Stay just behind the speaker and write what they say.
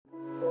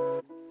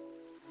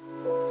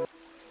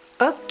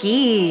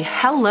Oki,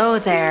 hello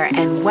there,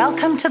 and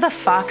welcome to the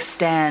Fox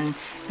Den.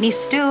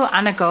 Nistu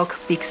Anagok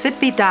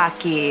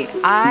Biksipidaki.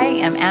 I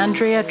am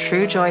Andrea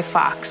Truejoy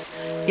Fox,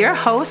 your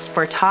host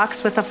for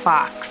Talks with a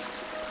Fox.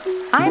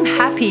 I'm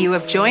happy you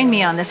have joined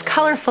me on this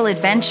colorful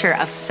adventure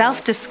of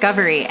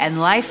self-discovery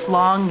and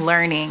lifelong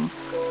learning.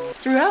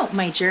 Throughout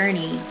my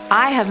journey,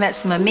 I have met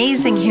some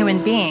amazing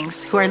human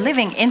beings who are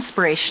living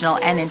inspirational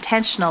and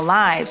intentional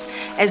lives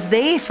as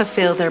they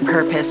fulfill their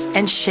purpose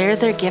and share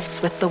their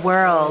gifts with the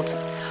world.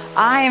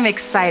 I am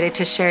excited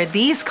to share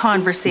these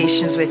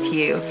conversations with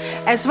you,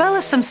 as well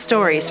as some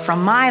stories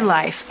from my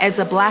life as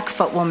a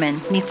Blackfoot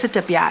woman,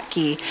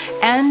 Nitsitabyaki,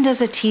 and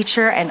as a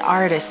teacher and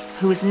artist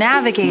who is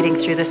navigating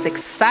through this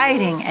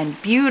exciting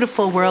and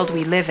beautiful world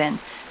we live in,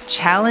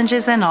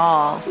 challenges and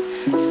all.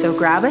 So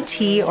grab a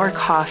tea or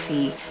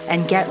coffee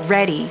and get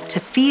ready to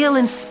feel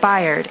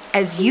inspired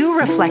as you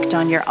reflect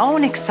on your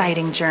own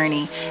exciting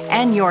journey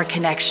and your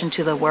connection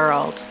to the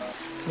world.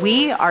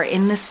 We are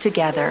in this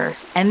together,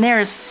 and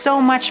there is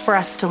so much for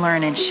us to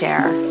learn and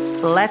share.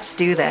 Let's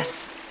do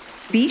this.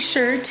 Be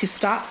sure to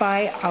stop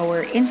by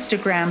our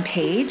Instagram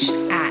page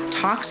at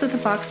Talks with the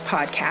Fox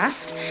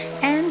Podcast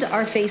and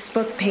our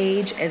Facebook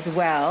page as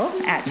well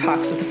at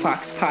Talks with the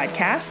Fox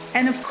Podcast,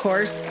 and of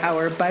course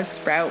our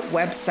Buzzsprout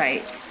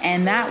website.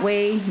 And that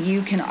way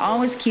you can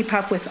always keep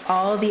up with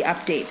all the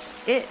updates.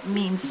 It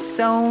means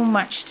so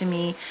much to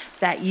me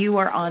that you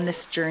are on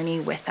this journey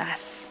with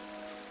us.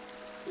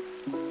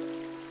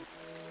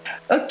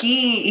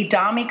 Okay,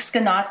 Idamik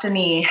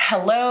Skanatani.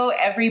 Hello,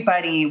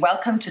 everybody.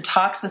 Welcome to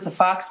Talks with the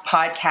Fox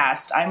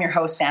podcast. I'm your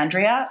host,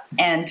 Andrea,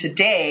 and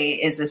today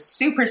is a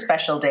super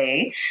special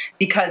day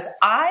because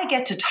I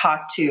get to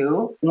talk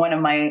to one of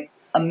my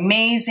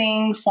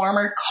amazing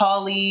former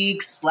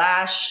colleagues /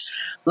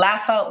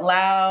 laugh out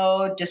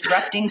loud,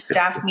 disrupting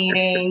staff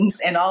meetings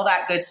and all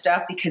that good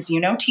stuff because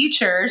you know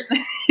teachers,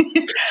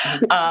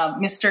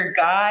 Mr.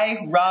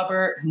 Guy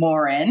Robert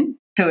Morin,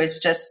 who is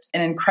just an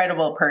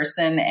incredible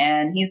person.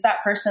 And he's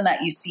that person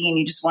that you see and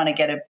you just want to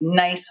get a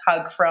nice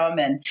hug from,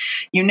 and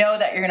you know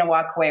that you're going to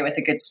walk away with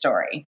a good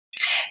story.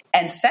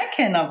 And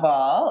second of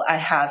all, I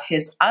have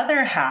his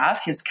other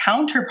half, his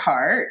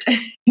counterpart,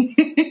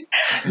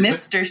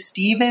 Mr.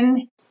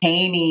 Stephen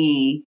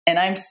Haney. And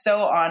I'm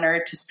so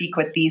honored to speak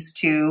with these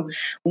two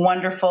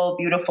wonderful,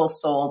 beautiful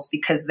souls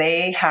because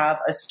they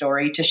have a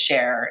story to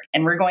share.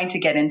 And we're going to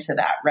get into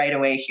that right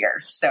away here.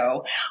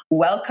 So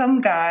welcome,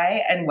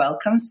 Guy, and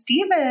welcome,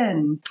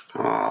 Stephen.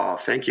 Oh,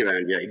 thank you,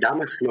 Andrea.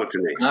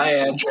 Hi,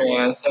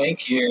 Andrea.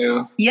 Thank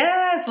you.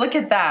 Yes, look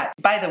at that.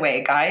 By the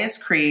way, Guy is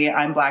Cree.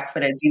 I'm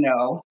Blackfoot, as you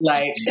know.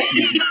 Like,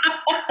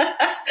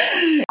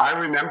 I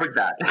remembered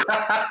that.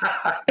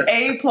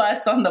 A+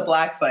 on the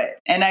Blackfoot.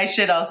 And I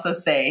should also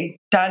say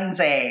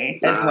Dunze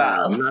as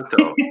well.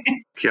 Nato.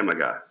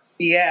 Kiamaga.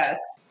 Yes.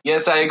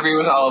 Yes, I agree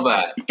with all of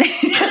that.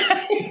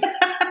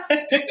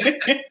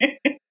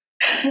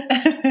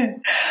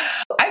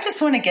 I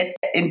just want to get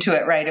into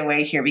it right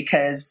away here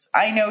because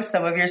I know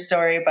some of your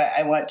story, but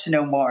I want to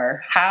know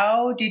more.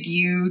 How did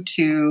you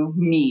two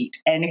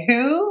meet and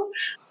who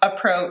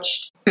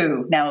approached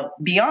who? Now,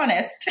 be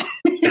honest.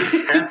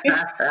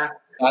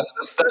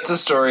 That's a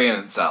story in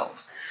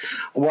itself.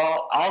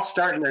 Well, I'll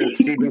start and then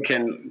Stephen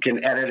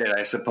can edit it,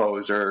 I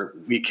suppose, or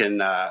he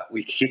can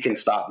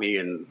stop me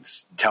and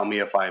tell me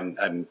if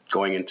I'm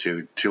going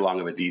into too long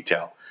of a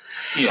detail.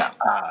 Yeah.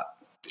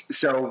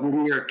 So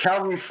when your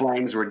Calgary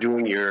Flames were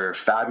doing your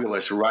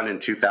fabulous run in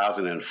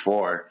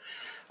 2004,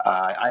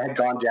 I had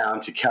gone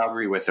down to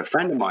Calgary with a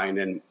friend of mine,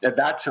 and at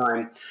that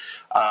time,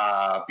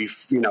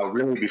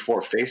 really before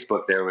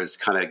Facebook, there was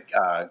kind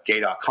of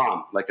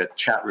gay.com, like a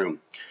chat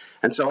room.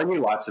 And so I knew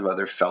lots of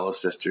other fellow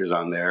sisters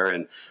on there,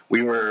 and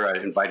we were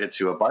invited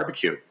to a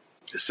barbecue.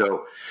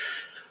 So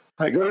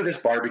I go to this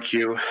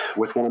barbecue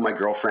with one of my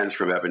girlfriends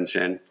from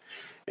Edmonton,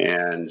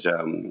 and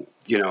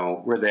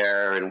we're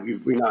there, and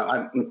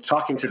I'm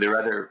talking to their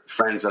other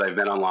friends that I've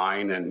met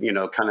online, and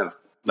kind of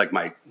like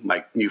my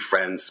new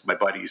friends, my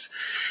buddies,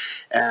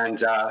 and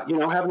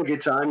having a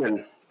good time.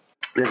 And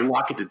there's a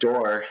knock at the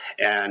door,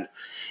 and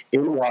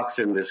in walks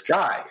in this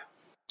guy,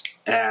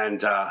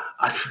 and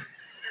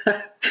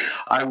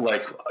I'm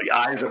like,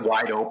 eyes are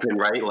wide open,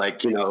 right? Like,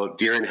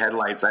 deer in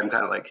headlights. I'm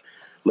kind of like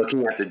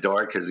looking at the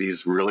door because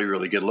he's really,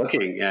 really good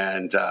looking.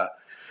 And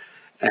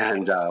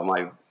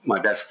my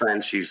best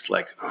friend, she's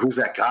like, who's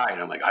that guy?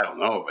 And I'm like, I don't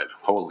know, but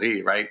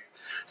holy, right?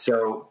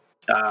 So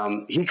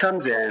he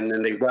comes in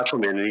and they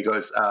welcome him and he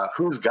goes,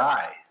 who's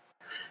Guy?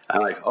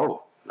 I'm like,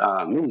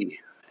 me.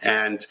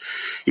 And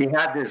he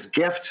had this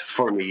gift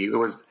for me. It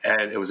was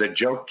a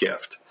joke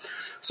gift.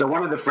 So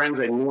one of the friends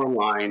I knew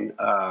online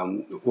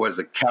was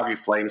a Calgary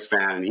Flames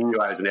fan, and he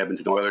knew I was an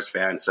Edmonton Oilers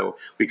fan, so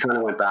we kind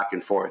of went back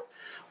and forth.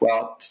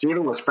 Well,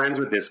 Stephen was friends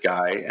with this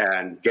guy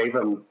and gave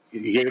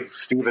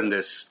Stephen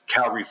this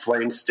Calgary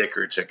Flames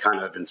sticker to kind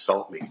of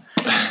insult me.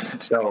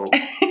 So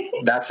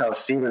that's how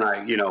Stephen and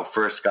I,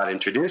 first got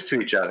introduced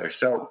to each other.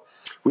 So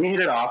we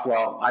hit it off.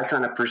 Well, I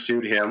kind of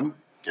pursued him.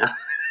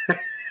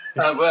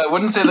 I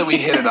wouldn't say that we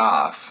hit it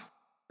off.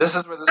 This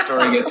is where the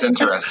story gets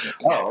interesting.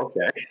 Oh,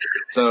 okay.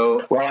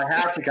 So, well, I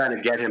had to kind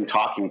of get him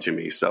talking to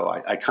me, so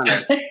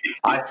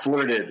I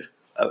flirted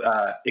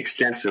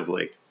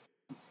extensively.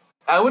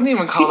 I wouldn't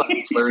even call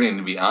that flirting,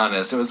 to be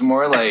honest. It was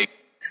more like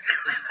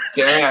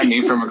staring at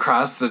me from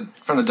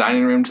the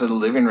dining room to the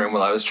living room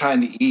while I was trying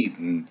to eat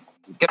and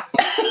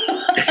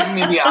giving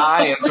me the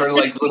eye and sort of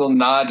like little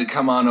nod to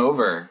come on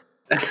over.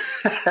 And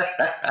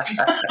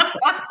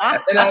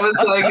I was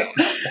like,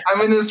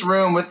 I'm in this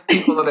room with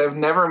people that I've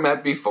never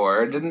met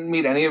before. Didn't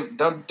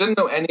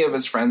know any of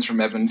his friends from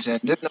Edmonton.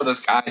 Didn't know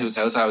this guy whose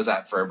house I was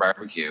at for a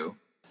barbecue.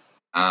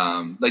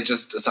 Like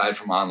just aside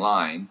from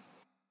online.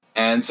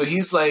 And so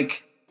he's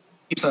like,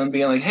 keeps on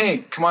being like, hey,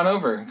 come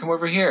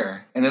over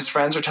here. And his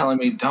friends are telling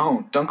me,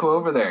 don't go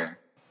over there.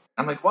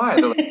 I'm like, why?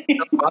 They're like,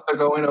 don't bother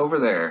going over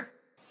there.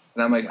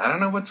 And I'm like, I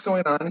don't know what's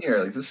going on here.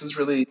 Like, this is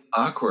really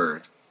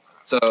awkward.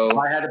 So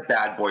I had a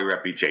bad boy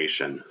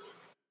reputation.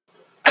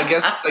 I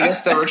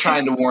guess they were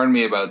trying to warn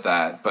me about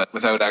that, but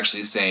without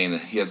actually saying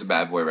he has a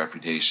bad boy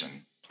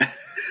reputation.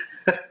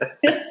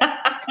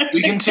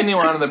 We continue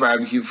on to the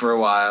barbecue for a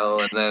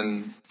while, and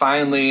then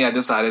finally I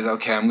decided,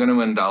 okay, I'm going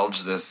to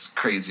indulge this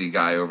crazy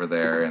guy over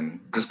there and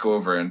just go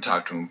over and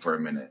talk to him for a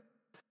minute.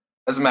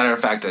 As a matter of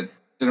fact, it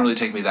didn't really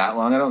take me that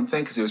long, I don't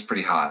think, because he was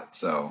pretty hot.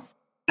 So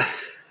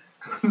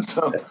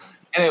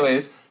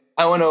anyways,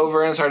 I went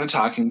over and started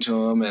talking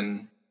to him,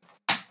 and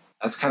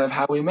that's kind of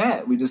how we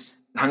met. We just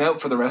hung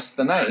out for the rest of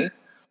the night.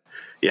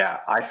 Yeah,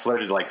 I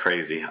flirted like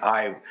crazy.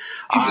 I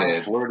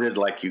flirted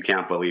like you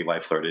can't believe I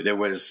flirted. It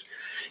was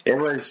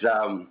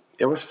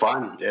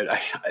fun.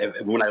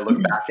 When I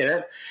look back at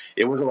it,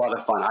 it was a lot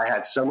of fun. I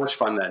had so much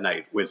fun that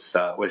night with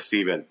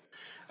Steven.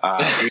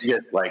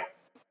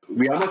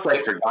 We almost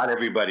like forgot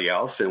everybody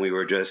else, and we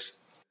were just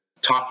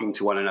talking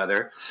to one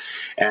another.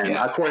 And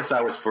of course, I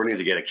was flirting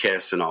to get a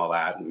kiss and all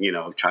that. You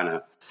know, trying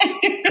to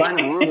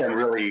woo him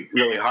really,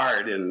 really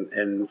hard.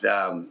 And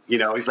you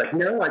know, he's like,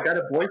 "No, I got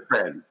a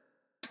boyfriend."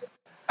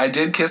 I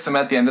did kiss him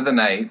at the end of the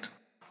night.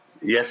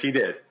 Yes, he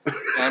did.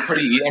 I'm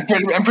pretty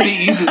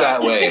easy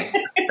that way.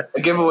 I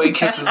give away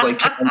kisses like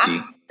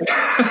candy.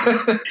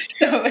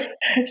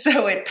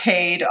 So it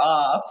paid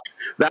off.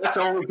 That's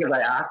only because I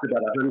asked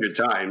about 100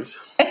 times.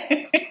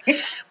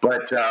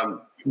 But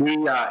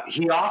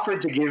he offered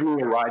to give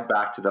me a ride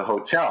back to the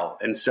hotel,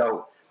 and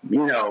so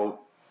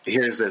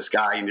here's this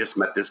guy, and just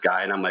met this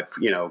guy, and I'm like,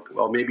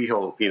 well, maybe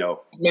he'll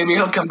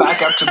come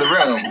back up to the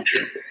room.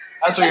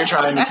 That's what you're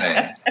trying to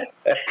say.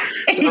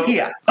 So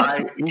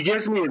he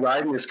gives me a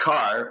ride in his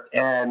car,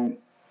 and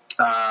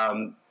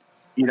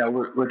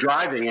we're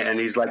driving, and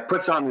he's like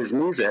puts on his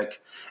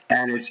music,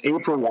 and it's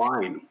April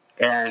Wine,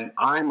 and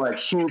I'm like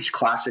huge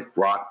classic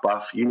rock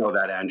buff. You know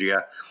that,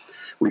 Andrea.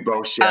 We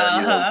both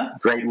share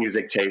great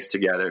music taste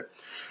together,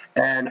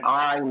 and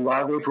I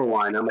love April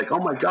Wine. I'm like, oh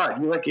my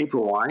God, you like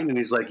April Wine? And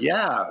he's like,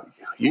 yeah,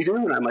 you do?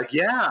 And I'm like,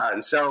 yeah.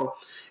 And so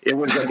it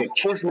was like a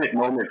kismet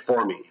moment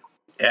for me,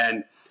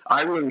 and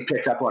I really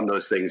pick up on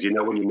those things,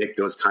 when you make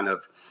those kind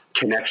of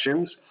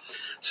connections.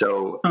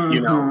 So,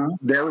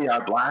 there we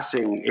are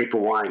blasting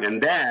April Wine.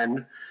 And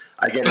then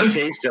I get a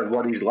taste of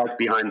what he's like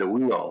behind the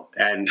wheel.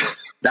 And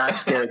that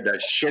scared the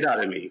shit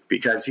out of me,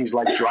 because he's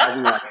like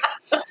driving like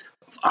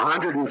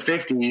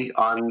 150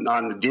 on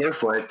the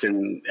Deerfoot.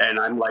 And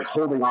I'm like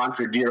holding on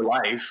for dear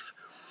life.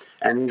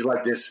 And he's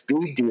like this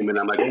speed demon.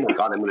 I'm like, oh my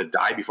God, I'm going to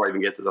die before I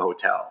even get to the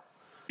hotel.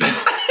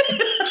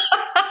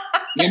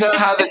 You know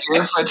how the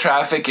Deerfoot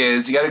traffic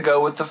is. You got to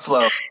go with the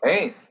flow,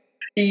 right?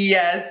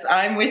 Yes,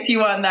 I'm with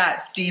you on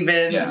that,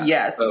 Stephen. Yeah.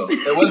 Yes. So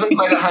it wasn't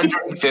quite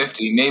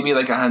 150, maybe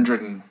like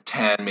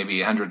 110, maybe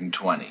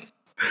 120.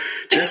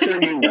 Just so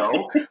you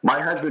know,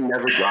 my husband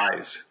never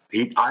drives.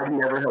 I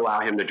never allow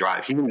him to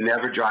drive. He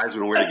never drives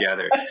when we're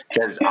together,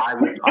 because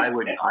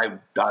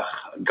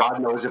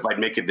God knows if I'd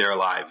make it there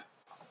alive.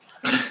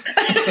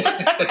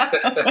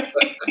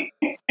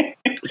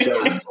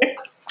 So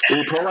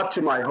we pull up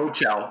to my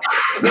hotel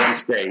where I'm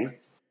staying,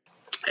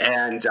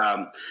 and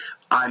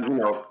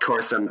I'm, of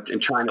course, I'm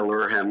trying to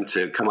lure him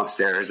to come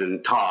upstairs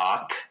and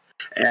talk.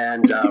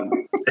 And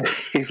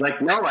he's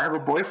like, no, I have a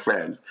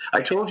boyfriend.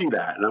 I told you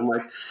that. And I'm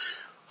like,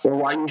 well,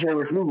 why are you here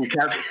with me? You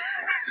can't.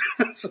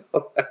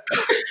 So,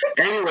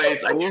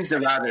 anyways, I used a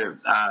rather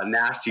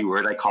nasty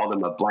word. I called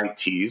him a blank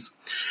tease.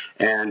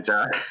 And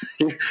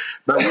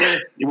but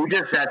we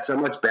just had so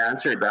much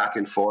banter back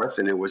and forth,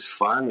 and it was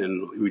fun.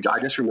 And I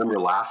just remember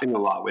laughing a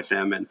lot with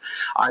him, and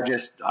I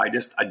just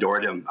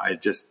adored him. I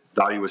just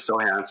thought he was so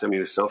handsome. He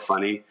was so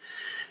funny,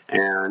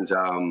 and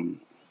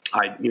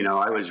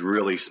I was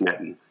really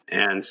smitten.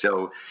 And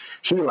so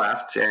he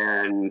left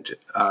and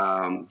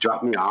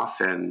dropped me off,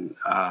 and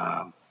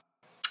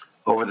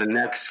over the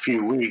next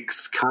few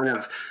weeks,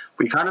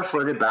 we kind of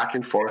flirted back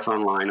and forth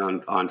online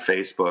on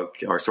Facebook,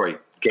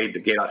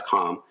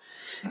 gay.com,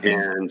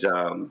 and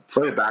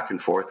flirted back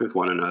and forth with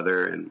one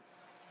another, and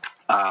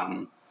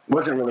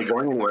wasn't really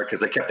going anywhere,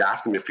 because I kept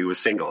asking him if he was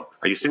single.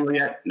 Are you single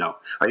yet? No.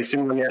 Are you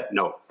single yet?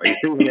 No. Are you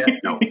single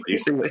yet? No. Are you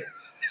single yet?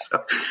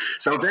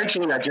 So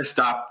eventually I just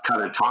stopped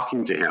kind of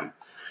talking to him.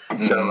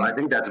 So I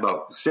think that's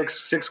about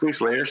six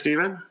weeks later,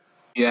 Stephen.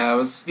 Yeah,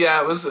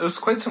 it was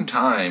quite some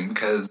time,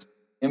 because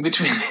in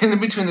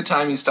between the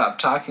time you stopped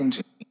talking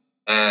to me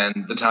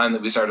and the time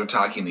that we started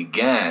talking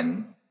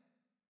again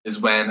is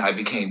when I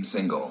became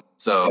single.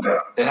 So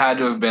it had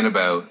to have been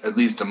about at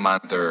least a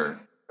month or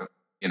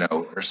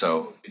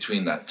so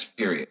between that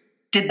period.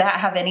 Did that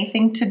have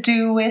anything to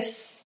do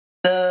with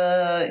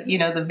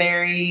the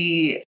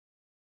very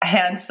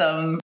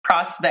handsome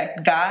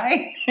prospect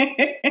guy?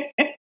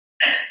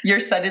 You're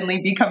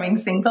suddenly becoming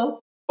single?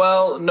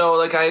 Well, no,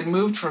 like I had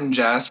moved from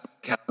Jasper,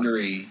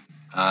 Calgary,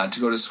 to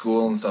go to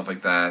school and stuff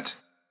like that.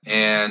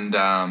 And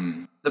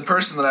the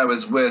person that I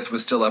was with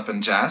was still up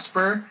in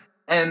Jasper.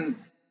 And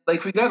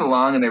like we got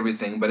along and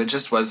everything, but it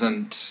just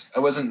I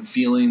wasn't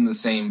feeling the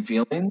same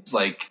feelings.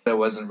 Like I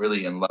wasn't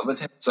really in love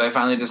with him. So I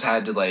finally just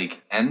had to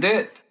like end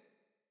it.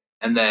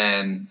 And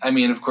then, I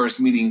mean, of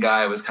course, meeting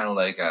Guy was kind of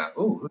like,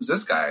 oh, who's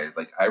this guy?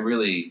 Like, I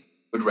really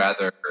would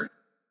rather,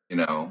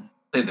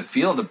 play the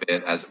field a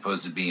bit as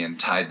opposed to being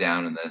tied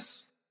down in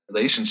this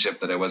relationship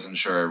that I wasn't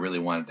sure I really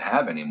wanted to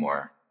have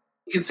anymore.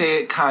 You could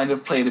say it kind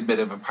of played a bit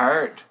of a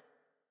part.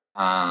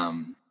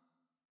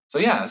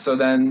 So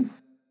then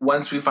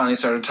once we finally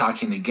started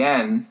talking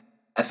again,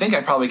 I think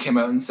I probably came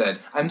out and said,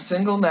 I'm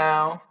single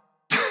now.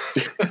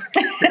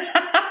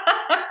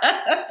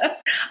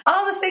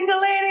 All the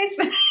single ladies.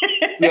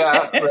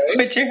 Yeah, right.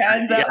 Put your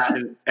hands up.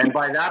 Yeah, and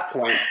by that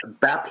point,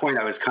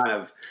 I was kind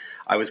of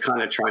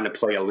trying to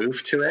play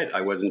aloof to it.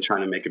 I wasn't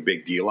trying to make a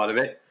big deal out of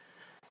it.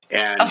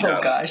 And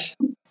gosh.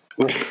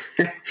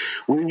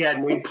 We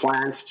had made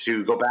plans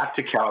to go back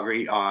to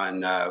Calgary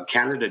on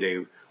Canada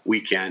Day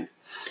weekend.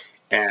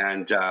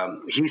 And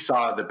he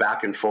saw the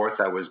back and forth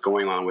that was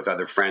going on with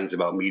other friends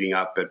about meeting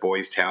up at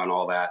Boys Town,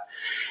 all that.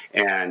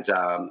 And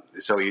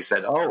so he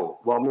said, "Oh,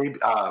 well, maybe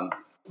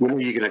when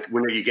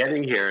are you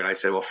getting here?" And I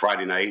said, "Well,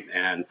 Friday night."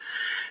 And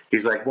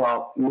he's like,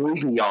 "Well,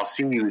 maybe I'll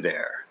see you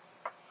there."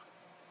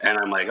 And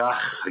I'm like,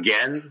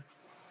 again?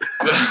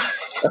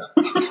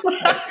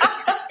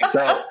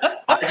 So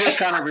I just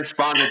kind of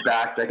responded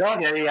back like, "Oh,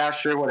 yeah,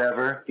 sure,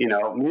 whatever."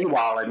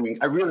 Meanwhile, I mean,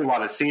 I really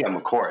want to see him,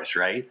 of course,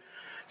 right?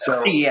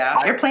 So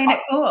yeah, you're playing it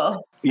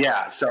cool.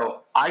 Yeah,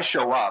 so I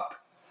show up,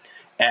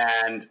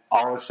 and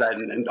all of a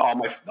sudden, and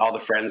all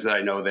the friends that I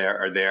know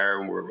there are there,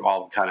 and we're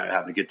all kind of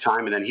having a good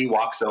time. And then he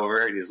walks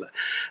over, and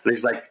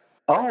he's like,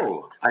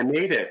 "Oh, I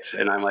made it,"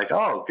 and I'm like,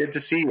 "Oh, good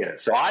to see you."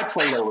 So I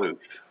played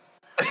aloof,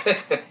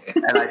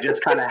 and I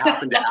just kind of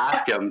happened to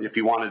ask him if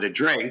he wanted a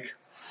drink,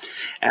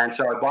 and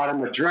so I bought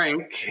him a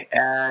drink,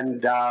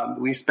 and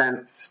we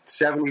spent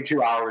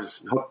 72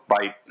 hours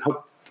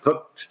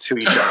hooked to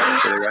each other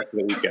for the rest of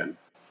the weekend.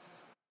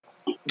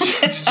 Were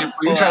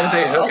you trying to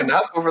say hooking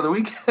up over the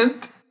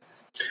weekend?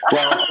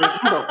 Well,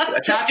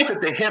 attached to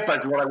the hip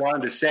is what I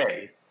wanted to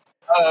say.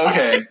 Oh,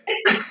 okay.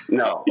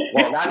 No,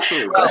 well, that's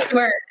true. Well, it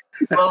worked.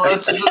 Well,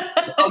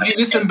 I'll give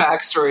you some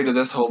backstory to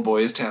this whole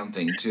Boys Town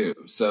thing too.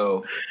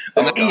 So,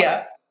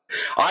 yeah,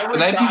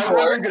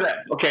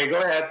 Okay, go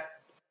ahead.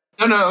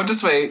 No,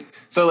 just wait.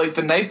 So, like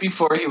the night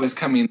before he was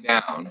coming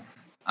down,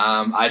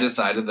 I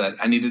decided that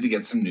I needed to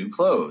get some new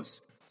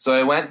clothes. So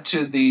I went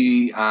to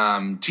the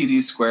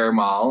TD Square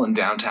Mall in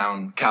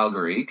downtown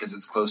Calgary because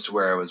it's close to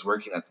where I was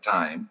working at the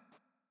time.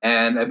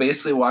 And I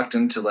basically walked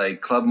into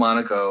like Club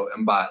Monaco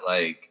and bought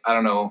like, I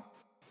don't know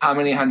how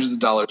many hundreds of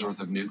dollars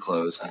worth of new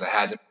clothes because I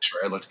had to make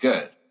sure I looked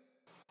good.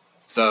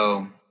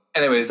 So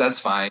anyways, that's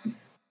fine.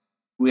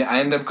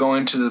 I ended up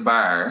going to the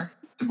bar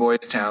to Boys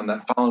Town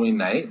that following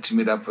night to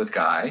meet up with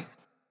Guy.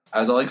 I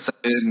was all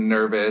excited and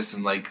nervous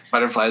and like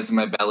butterflies in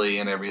my belly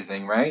and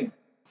everything, right?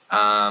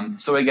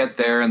 So I get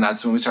there, and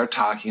that's when we start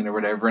talking or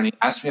whatever, and he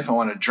asked me if I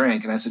want a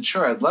drink, and I said,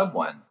 sure, I'd love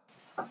one.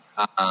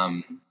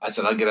 I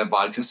said, I'll get a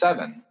vodka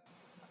 7.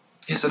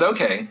 He said,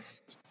 okay.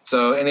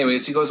 So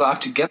anyways, he goes off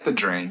to get the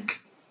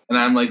drink, and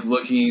I'm like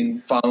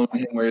following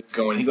him where he's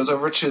going. He goes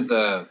over to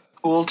the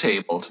pool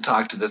table to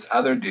talk to this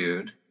other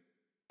dude,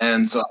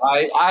 and so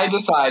I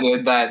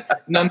decided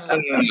that, no.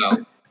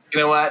 You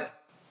know what?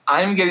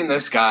 I'm getting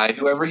this guy,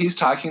 whoever he's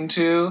talking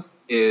to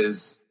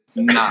is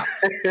not.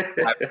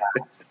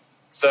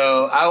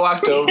 So I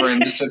walked over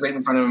and just stood right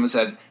in front of him and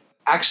said,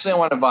 actually, I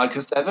want a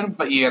vodka 7,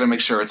 but you got to make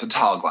sure it's a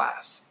tall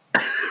glass.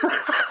 Yeah,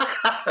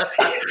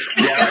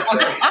 that's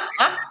right.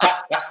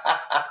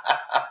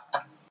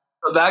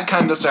 So that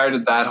kind of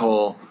started that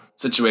whole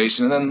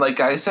situation. And then, like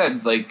I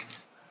said, like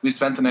we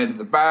spent the night at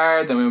the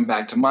bar, then we went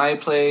back to my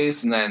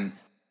place, and then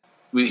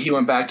he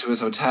went back to his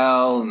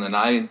hotel, and then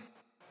I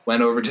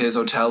went over to his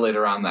hotel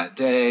later on that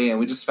day, and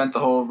we just spent the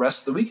whole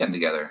rest of the weekend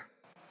together.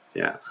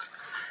 Yeah.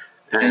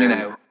 Hanging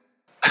out.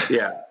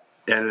 Yeah.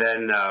 And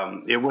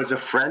then it was a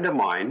friend of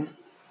mine.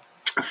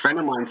 A friend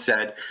of mine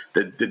said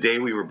the day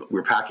we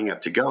were packing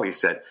up to go, he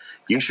said,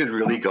 you should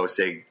really go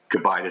say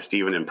goodbye to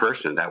Stephen in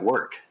person at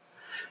work.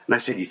 And I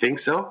said, you think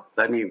so?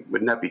 I mean,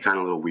 wouldn't that be kind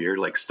of a little weird,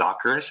 like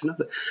stalkerish?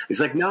 He's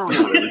like, no,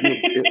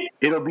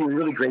 it'll be a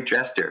really great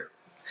gesture.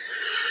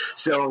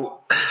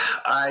 So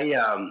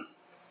I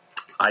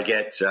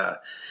get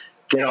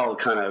get all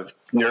kind of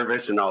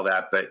nervous and all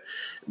that. But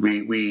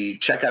we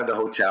check out of the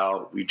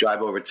hotel. We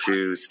drive over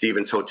to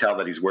Steven's hotel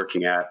that he's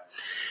working at.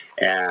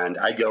 And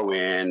I go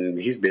in.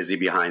 He's busy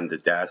behind the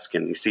desk.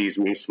 And he sees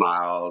me,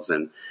 smiles.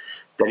 And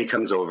then he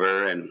comes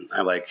over. And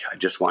I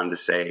just wanted to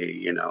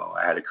say,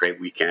 I had a great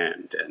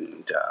weekend.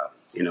 And,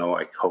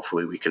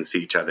 hopefully we can see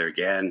each other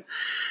again.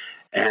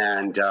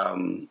 And,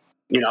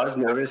 I was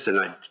nervous. And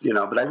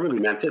but I really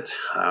meant it.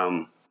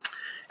 And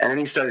then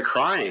he started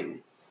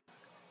crying.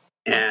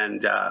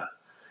 And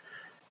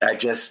I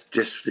just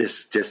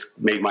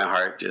made my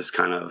heart just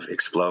kind of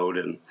explode,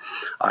 and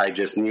I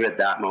just knew at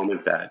that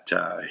moment that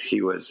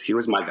he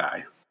was my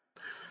guy,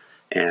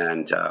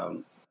 and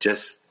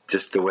just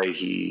the way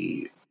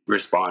he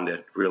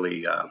responded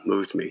really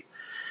moved me,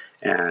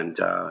 and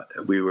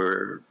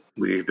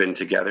we've been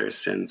together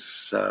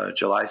since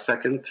July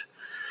 2nd,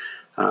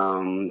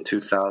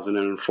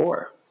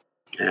 2004,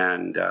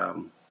 and.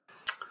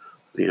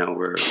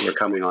 We're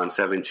coming on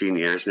 17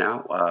 years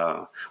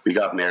now. We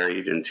got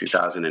married in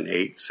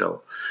 2008.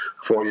 So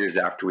 4 years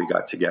after we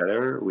got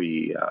together,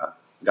 we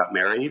got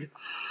married.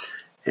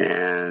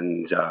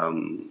 And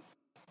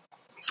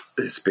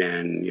it's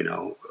been,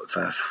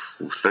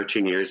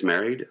 13 years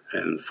married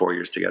and 4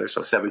 years together.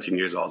 So 17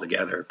 years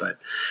altogether. But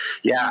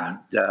yeah,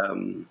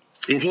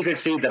 if you could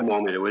see the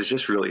moment, it was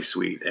just really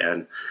sweet.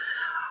 And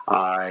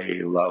I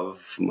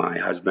love my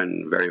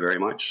husband very, very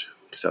much.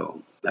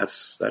 So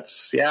that's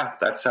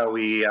how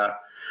we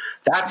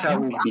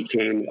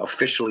became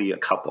officially a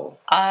couple.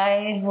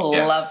 I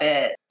love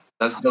it.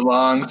 That's the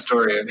long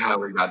story of how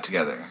we got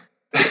together.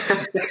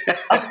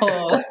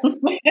 Oh.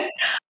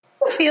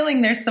 I'm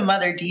feeling there's some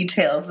other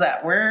details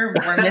that we're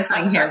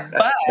missing here,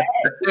 but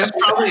there's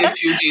probably a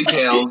few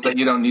details that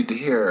you don't need to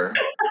hear.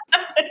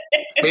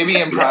 Maybe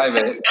in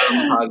private on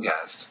the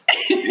podcast.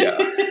 Yeah.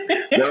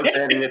 Don't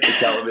edit it to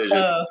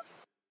television.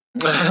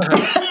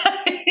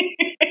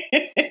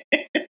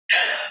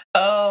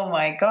 Oh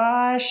my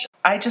gosh.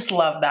 I just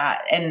love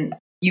that. And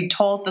you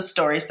told the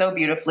story so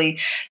beautifully.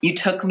 You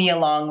took me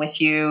along with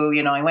you.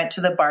 I went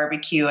to the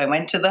barbecue. I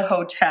went to the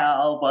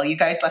hotel. Well, you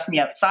guys left me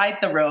outside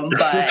the room,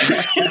 but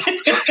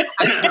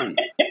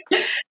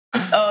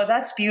oh,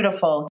 that's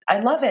beautiful. I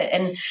love it.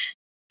 And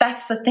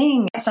that's the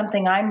thing.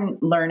 Something I'm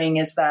learning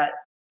is that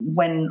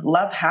when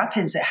love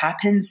happens, it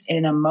happens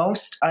in a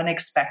most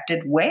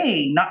unexpected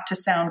way. Not to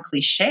sound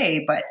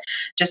cliche, but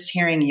just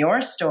hearing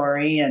your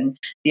story and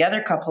the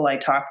other couple I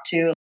talked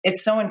to,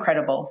 it's so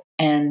incredible.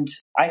 And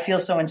I feel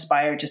so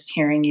inspired just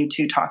hearing you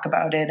two talk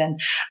about it.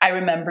 And I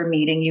remember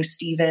meeting you,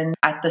 Stephen,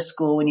 at the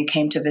school when you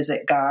came to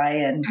visit Guy.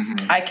 And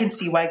I can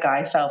see why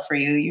Guy fell for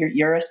you.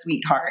 You're a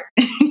sweetheart.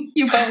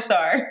 You both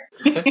are.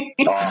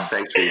 Oh,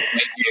 thank you.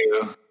 Thank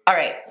you. All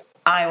right.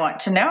 I want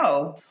to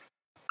know,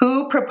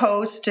 who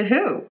proposed to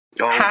who?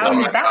 Oh, How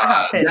did that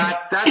happen?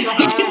 That's a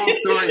whole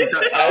story.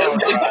 Oh,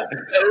 God.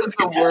 That is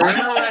the word. I'm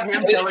gonna let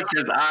him tell it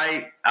because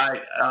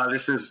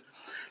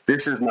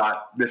this is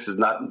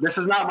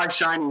not my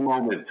shining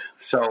moment.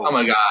 So, oh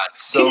my God,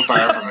 so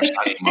far from a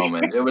shining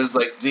moment. It was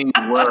like the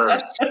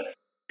worst.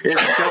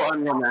 It's so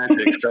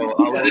unromantic. So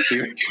I'll let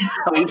you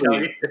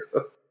tell you.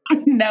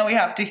 Now we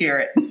have to hear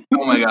it.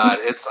 Oh my God,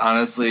 it's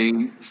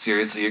honestly,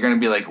 seriously, you're going to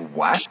be like,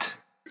 what?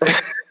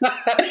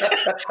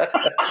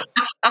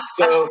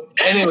 So,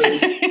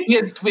 anyways,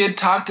 we had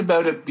talked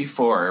about it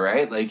before,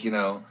 right? Like,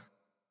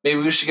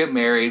 maybe we should get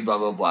married, blah,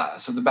 blah, blah.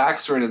 So the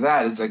backstory to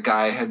that is that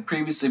Guy had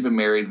previously been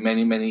married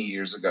many, many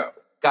years ago.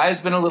 Guy's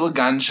been a little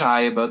gun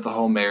shy about the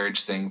whole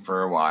marriage thing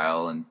for a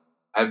while. And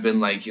I've been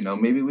like,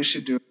 maybe we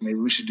should do it. Maybe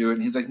we should do it.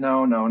 And he's like,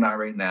 no, not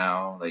right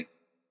now. Like,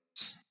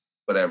 just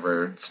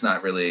whatever. It's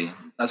not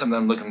something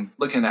I'm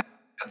looking at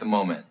the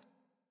moment.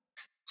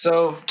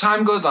 So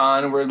time goes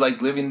on. We're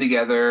like living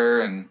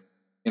together and,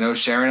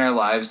 sharing our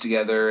lives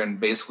together and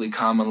basically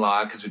common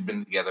law because we'd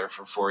been together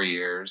for 4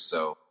 years.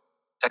 So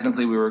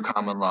technically we were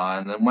common law.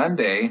 And then one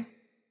day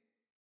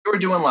we were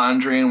doing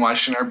laundry and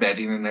washing our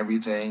bedding and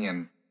everything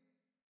and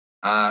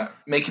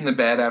making the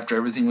bed after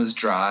everything was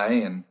dry.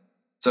 And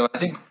so I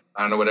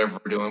don't know, whatever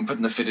we're doing,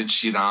 putting the fitted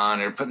sheet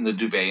on or putting the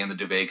duvet in the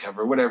duvet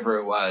cover, whatever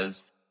it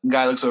was. The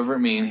guy looks over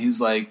at me and he's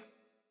like,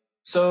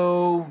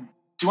 so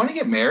do you want to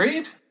get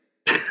married?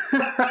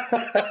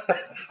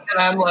 And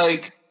I'm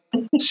like,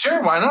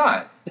 sure, why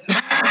not?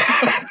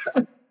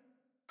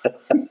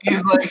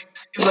 He's like,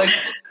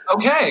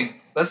 okay,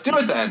 let's do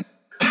it then.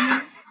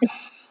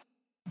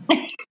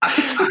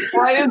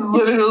 That is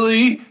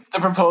literally the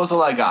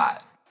proposal I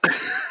got.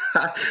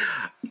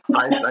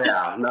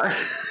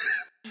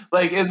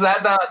 Like, is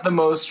that not the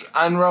most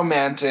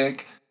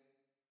unromantic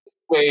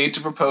way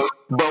to propose?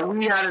 But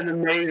we had an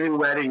amazing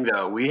wedding,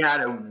 though. We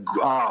had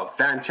a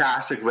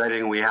fantastic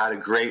wedding. We had a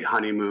great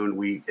honeymoon.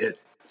 We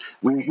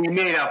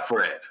made up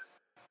for it,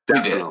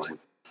 definitely.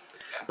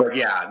 But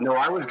yeah, no,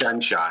 I was gun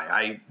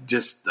shy.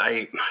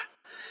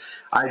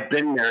 I'd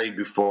been married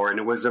before, and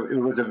it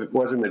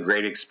wasn't a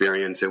great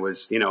experience. It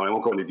was, I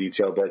won't go into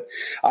detail, but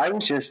I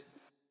was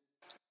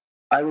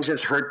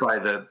just hurt by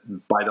the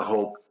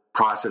whole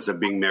process of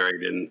being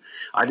married, and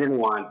I didn't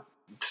want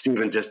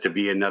Stephen just to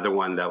be another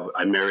one that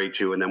I'm married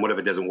to, and then what if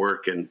it doesn't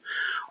work and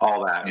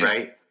all that,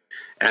 right?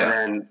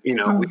 And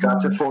then, we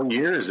got to 4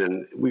 years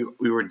and we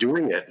were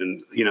doing it.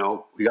 And,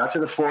 we got to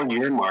the 4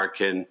 year mark.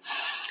 And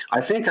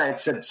I think I had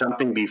said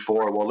something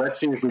before, well, let's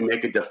see if we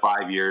make it to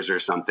 5 years or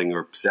something,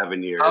 or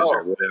 7 years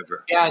or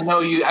whatever. Yeah,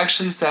 no, you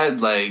actually said,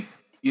 like,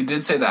 you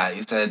did say that.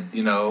 You said,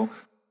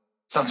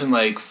 something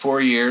like 4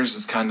 years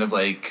is kind of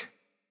like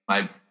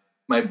my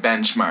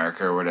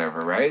benchmark or whatever,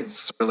 right?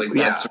 It's sort of like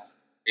that's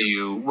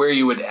where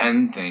you would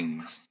end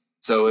things.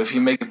 So if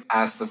you make it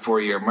past the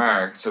 4 year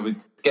mark, so we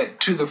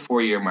get to the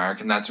 4 year mark,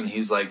 and that's when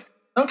he's like,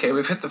 okay,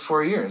 we've hit the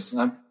 4 years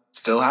and I'm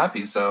still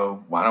happy,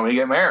 so why don't we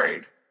get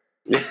married?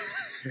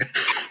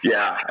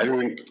 Yeah, I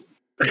mean,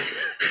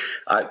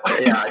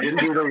 I didn't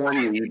do the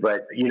 1 year,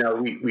 but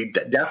we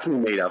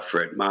definitely made up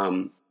for it.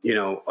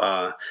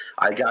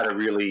 I got to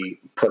really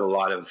put a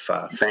lot of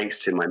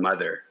thanks to my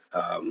mother,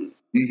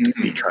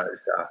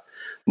 because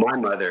my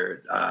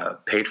mother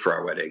paid for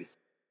our wedding,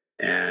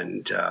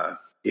 and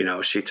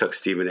she took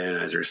Stephen in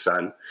as her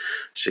son.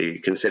 She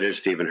considered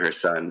Stephen her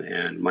son,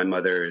 and my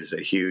mother is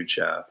a huge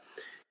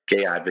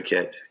gay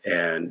advocate,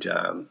 and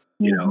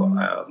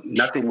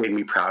nothing made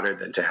me prouder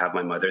than to have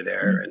my mother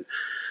there, and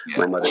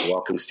my mother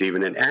welcomed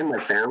Stephen in, and my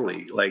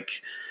family.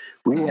 Like,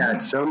 we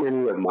had so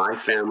many of my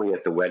family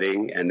at the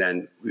wedding, and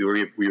then we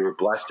were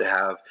blessed to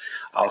have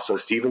also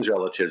Stephen's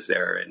relatives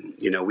there, and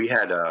we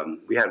had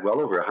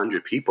well over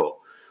 100 people,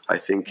 I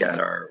think, at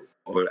our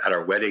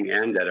wedding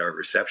and at our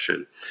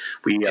reception.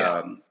 We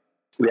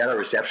had a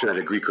reception at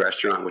a Greek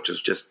restaurant, which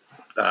was just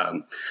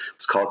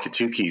it's called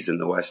Katuki's in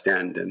the West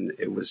End, and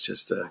it was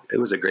just it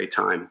was a great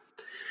time.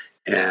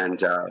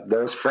 And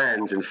those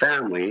friends and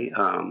family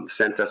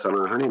sent us on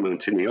our honeymoon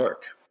to New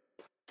York,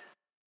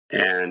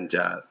 and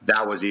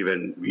that was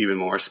even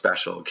more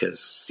special because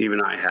Steve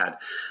and I had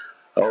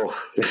the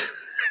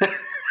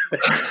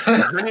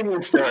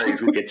honeymoon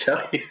stories we could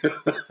tell you.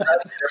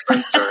 That's a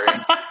different story.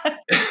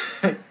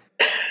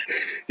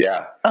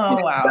 Yeah.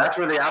 Oh, wow. That's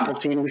where the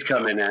Appletinis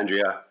come in,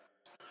 Andrea.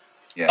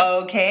 Yeah.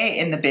 Okay,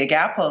 in the Big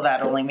Apple,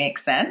 that only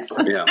makes sense.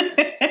 Yeah.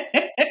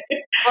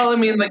 Well, I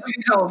mean, like, we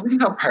can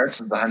tell parts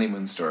of the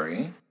honeymoon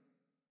story.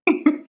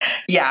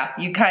 Yeah,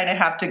 you kind of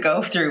have to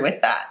go through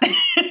with that.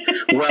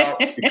 Well,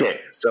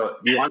 okay. So,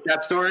 you want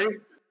that story?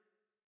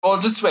 Well,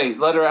 just wait.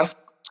 Let her ask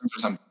for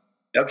something.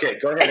 Okay,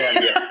 go ahead,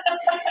 Andrea.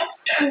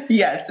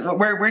 Yes,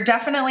 we're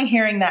definitely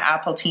hearing the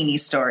Appletini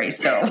story,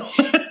 so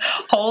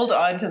hold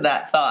on to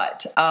that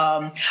thought.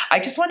 I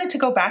just wanted to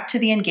go back to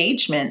the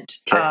engagement.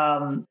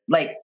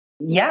 Okay.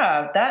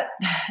 That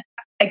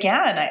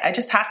again, I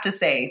just have to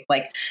say,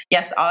 like,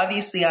 yes,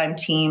 obviously I'm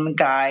team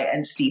Guy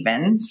and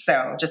Stephen,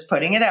 so just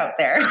putting it out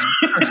there.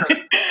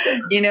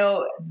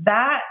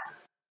 That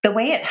the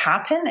way it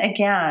happened,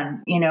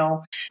 again,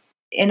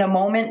 in a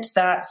moment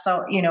that,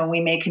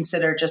 we may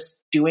consider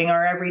just doing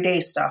our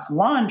everyday stuff,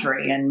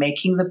 laundry and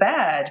making the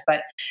bed.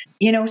 But,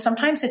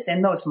 sometimes it's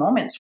in those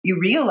moments you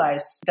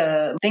realize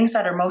the things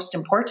that are most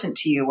important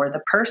to you, or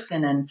the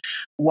person and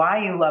why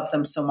you love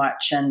them so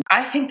much. And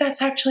I think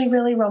that's actually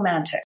really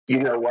romantic. You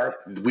know what?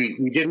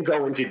 We didn't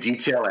go into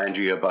detail,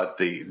 Andrea, about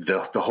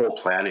the whole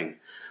planning.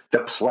 The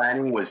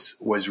planning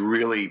was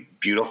really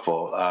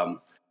beautiful.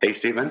 Hey,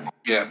 Stephen?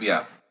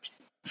 Yeah.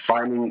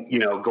 Finding,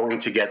 going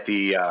to get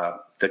the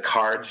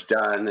cards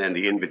done and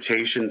the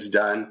invitations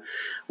done,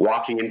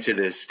 walking into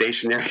this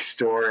stationery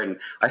store. And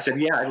I said,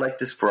 yeah, I'd like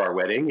this for our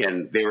wedding.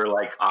 And they were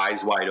like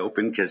eyes wide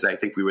open because I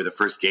think we were the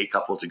first gay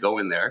couple to go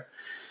in there.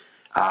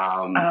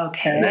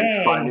 Okay. And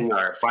then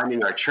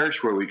finding our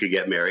church where we could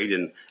get married.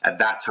 And at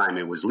that time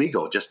it was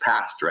legal, just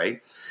passed,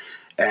 right?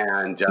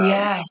 And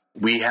yes.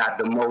 We had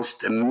the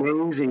most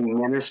amazing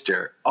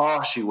minister.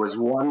 Oh, she was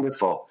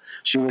wonderful.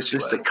 She was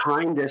just the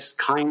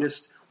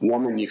kindest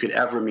woman you could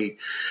ever meet.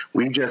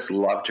 We just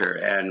loved her,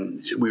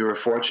 and we were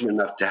fortunate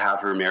enough to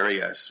have her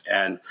marry us.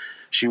 And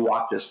she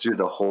walked us through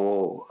the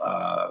whole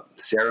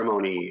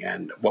ceremony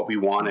and what we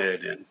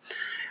wanted, and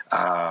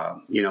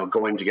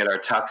going to get our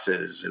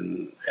tuxes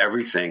and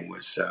everything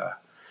was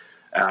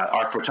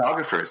our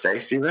photographers, eh,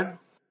 Stephen?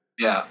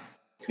 Yeah,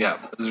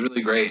 it was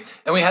really great,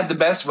 and we had the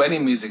best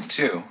wedding music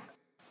too.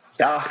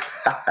 Oh,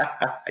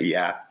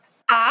 yeah.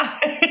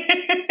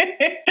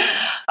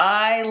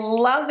 I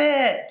love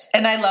it.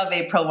 And I love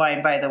April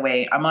Wine, by the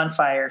way. I'm on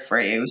fire for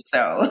you.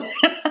 So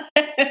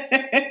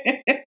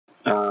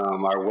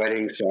our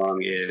wedding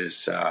song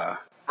is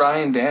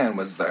Ryan Dan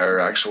was our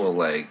actual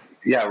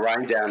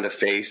Ryan Dan, the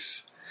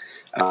face.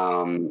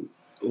 The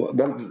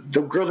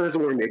girl that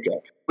doesn't wear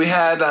makeup. We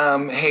had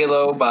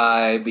Halo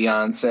by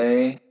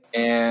Beyonce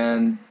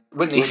and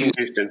Whitney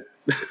Houston.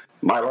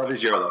 My love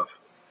is your love.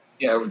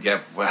 Yeah,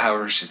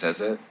 however she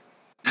says it.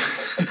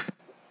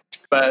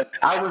 But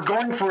I was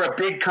going for a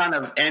big kind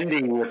of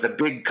ending with a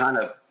big kind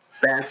of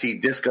fancy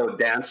disco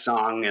dance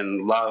song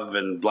and love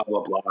and blah,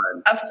 blah, blah.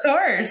 Of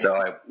course.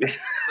 So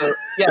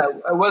it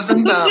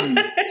wasn't, didn't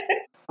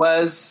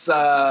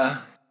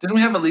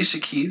we have Alicia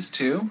Keys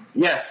too?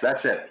 Yes,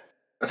 that's it.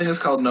 I think it's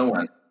called No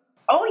One.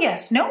 Oh,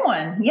 yes. No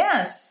One.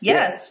 Yes.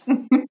 Yeah.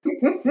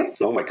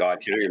 Oh my God,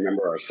 can't even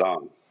remember our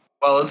song.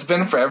 Well, it's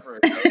been forever.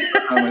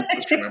 How am I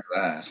supposed to remember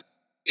that?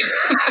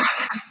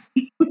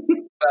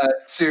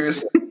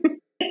 Seriously.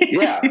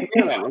 Yeah,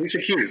 Alicia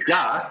Keys.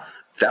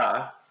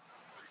 Duh.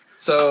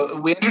 So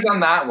we entered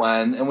on that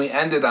one, and we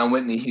ended on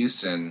Whitney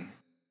Houston.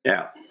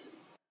 Yeah.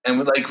 And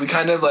we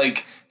kind of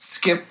like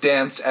skip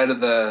danced out of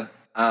the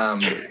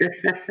out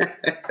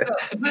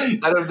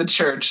of the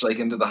church, like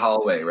into the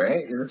hallway,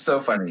 right? It was so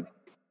funny.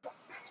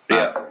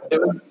 Yeah. It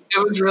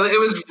was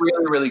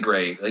really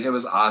great. Like, it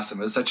was awesome.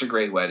 It was such a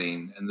great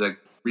wedding, and the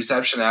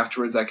reception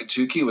afterwards at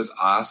Katuki was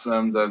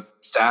awesome. The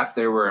staff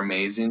there were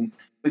amazing.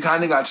 We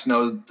kind of got to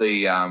know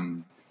the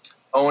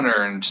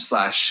owner and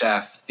 /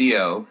 chef,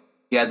 Theo.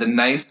 He had the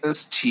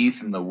nicest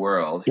teeth in the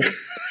world. He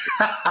was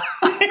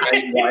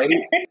white.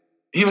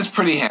 He was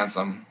pretty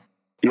handsome.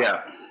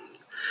 Yeah.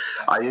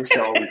 I used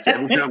to always,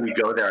 every time we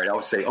go there, I'd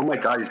always say, "Oh my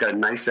God, he's got a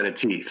nice set of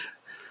teeth."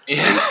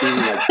 Yeah.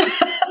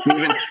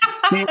 And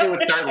Steven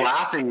would start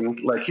laughing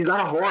like he's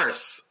not a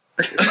horse.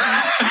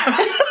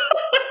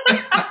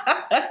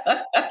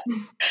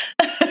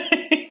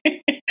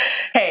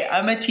 Hey,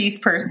 I'm a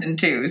teeth person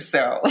too,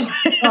 so.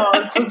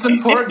 It's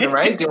important,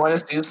 right? Do you want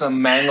to see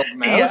some mangled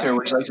mouth, or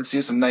would you like to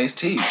see some nice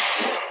teeth?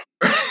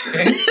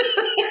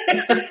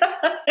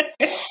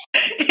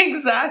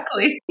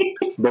 Exactly.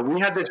 But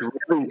we had this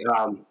really,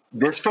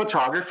 this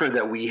photographer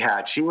that we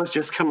had, she was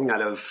just coming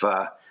out of,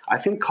 I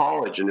think,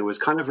 college, and it was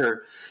kind of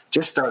her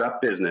just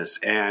startup business.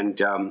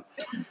 And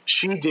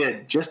she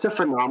did just a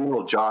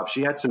phenomenal job.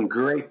 She had some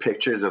great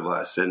pictures of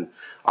us, and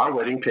our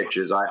wedding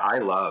pictures I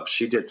love.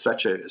 She did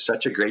such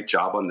a great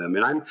job on them.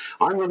 And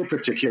I'm really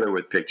particular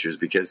with pictures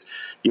because,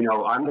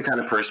 I'm the kind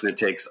of person that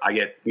I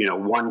get,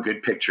 one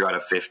good picture out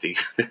of 50.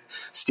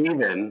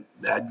 Steven,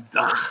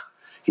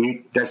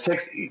 Steven's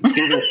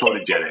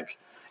photogenic.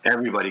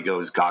 Everybody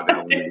goes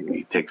gaga when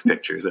he takes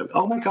pictures of,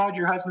 "Oh my God,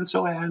 your husband's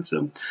so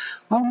handsome.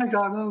 Oh my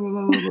God, blah,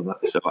 blah, blah, blah."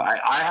 So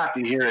I have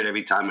to hear it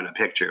every time in a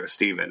picture of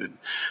Steven, and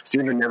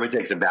Steven never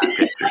takes a bad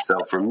picture.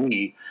 So for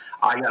me,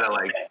 I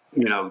gotta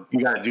you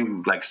gotta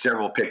do like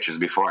several pictures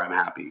before I'm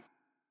happy.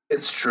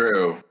 It's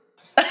true.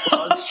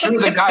 Well, it's true.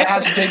 The guy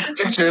has to take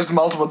pictures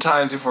multiple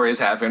times before he's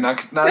happy. I'm not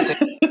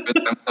saying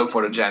I'm so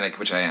photogenic,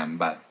 which I am,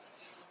 but.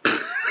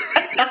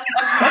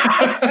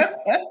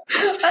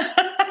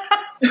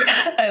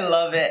 I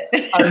love it.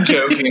 I'm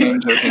joking.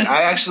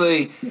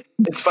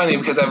 It's funny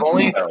because I've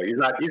only. No, he's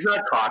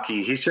not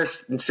cocky. He's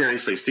just,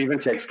 seriously, Steven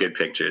takes good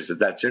pictures.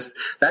 That's just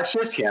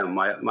him.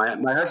 My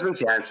husband's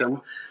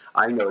handsome.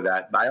 I know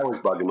that. I always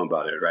bug him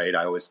about it, right?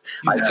 I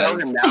tell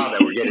him now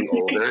that we're getting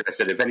older. I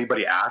said, if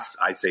anybody asks,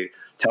 I say,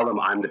 tell them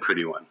I'm the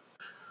pretty one.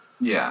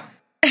 Yeah.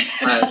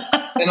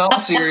 In all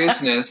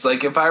seriousness,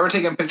 like, if I were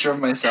taking a picture of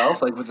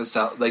myself, like with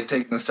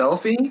taking a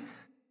selfie,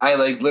 I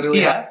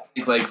literally have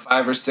to take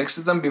 5 or 6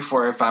 of them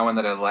before I find one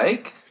that I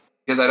like,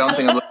 because I don't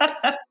think I look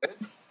good.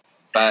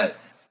 But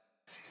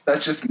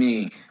that's just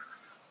me.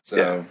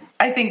 So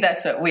I think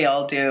that's what we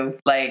all do.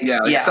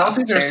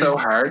 Selfies are so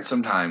hard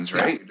sometimes,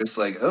 right? You're just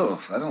like,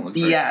 oh, I don't look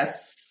very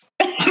yes.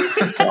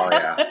 Oh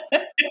yeah.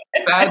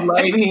 Bad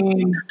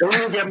lighting. Don't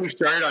even get me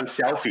started on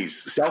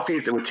selfies.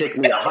 Selfies that would take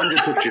me 100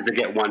 pictures to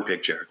get one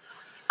picture.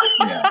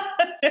 Yeah.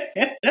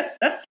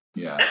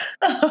 Yeah.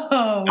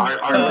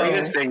 Our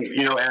latest thing,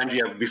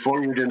 Andrea,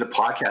 before we were doing the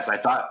podcast,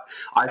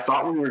 I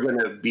thought we were going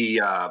to be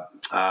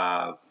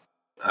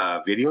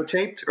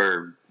videotaped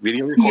or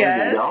video recorded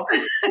as well.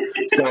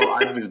 So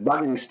I was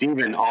bugging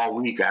Steven all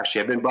week.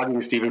 Actually, I've been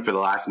bugging Steven for the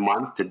last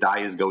month to dye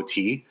his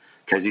goatee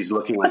because he's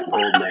looking like an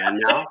old man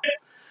now.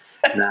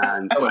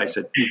 And I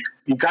said,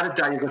 "You got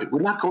to dye your goatee. You're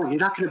not going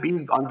to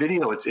be on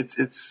video.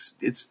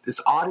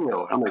 It's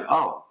audio." I'm like,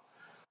 "Oh,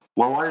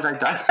 well, why did I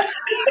dye?"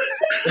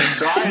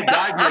 So I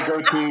dyed my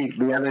goatee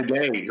the other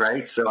day,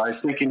 right? So I was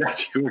thinking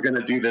that you were going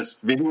to do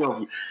this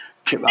video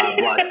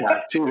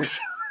broadcast too.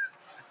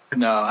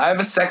 No, I have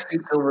a sexy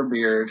silver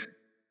beard.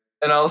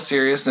 In all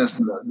seriousness,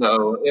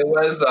 though, it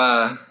was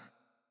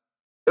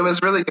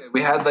really good.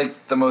 We had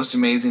the most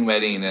amazing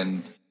wedding,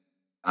 and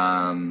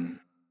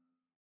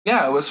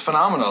it was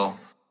phenomenal.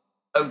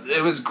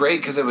 It was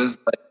great because it was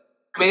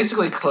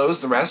basically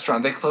closed the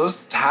restaurant. They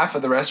closed half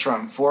of the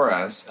restaurant for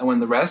us, and when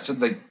the rest of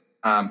the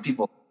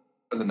people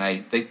for the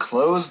night, they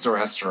closed the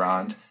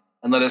restaurant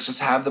and let us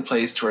just have the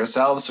place to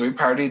ourselves. So we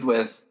partied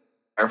with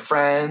our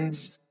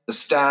friends, the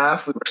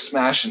staff. We were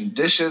smashing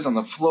dishes on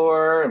the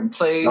floor and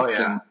plates.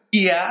 Oh,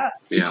 yeah.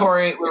 We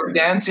were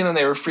dancing, and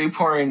they were free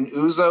pouring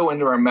ouzo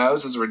into our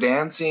mouths as we're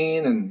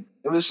dancing, and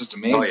it was just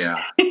amazing.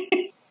 Oh yeah.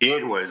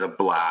 It was a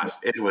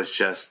blast. It was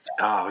just,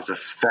 it was a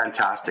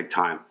fantastic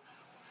time.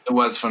 It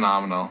was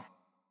phenomenal.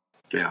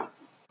 Yeah.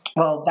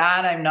 Well,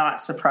 that I'm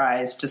not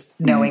surprised, just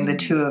knowing the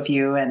two of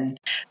you. And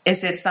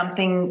is it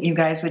something you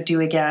guys would do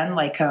again,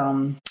 like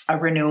a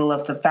renewal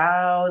of the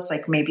vows,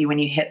 like maybe when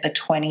you hit the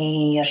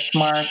 20th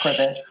mark or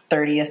the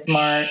 30th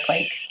mark,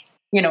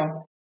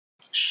 You're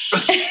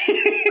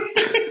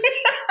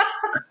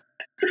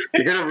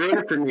going to ruin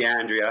it for me,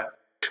 Andrea.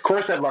 Of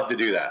course, I'd love to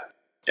do that.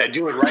 I'd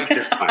do it right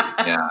this time.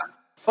 Yeah.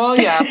 Well,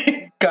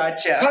 yeah.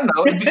 Gotcha. I don't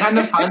know. It'd be kind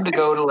of fun to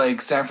go to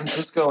like San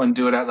Francisco and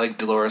do it at like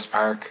Dolores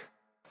Park.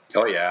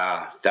 Oh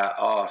yeah,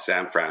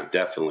 San Fran,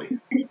 definitely.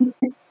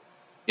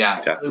 Yeah,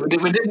 definitely.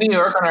 We did New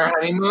York on our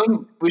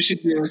honeymoon. We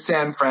should do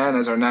San Fran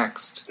as our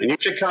next. And you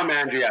should come,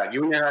 Andrea.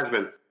 You and your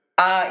husband.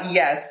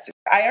 Yes,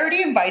 I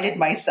already invited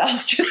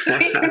myself. Just so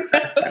you know.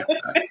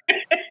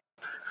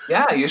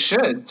 Yeah, you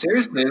should.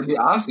 Seriously, it'd be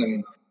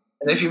awesome.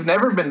 And if you've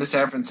never been to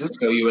San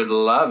Francisco, you would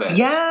love it.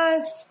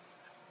 Yes.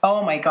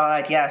 Oh my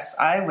God. Yes,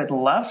 I would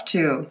love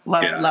to.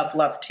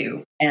 Love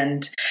to.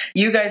 And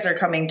you guys are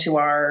coming to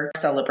our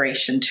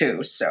celebration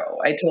too. So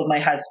I told my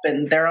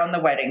husband they're on the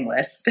wedding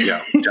list.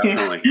 Yeah,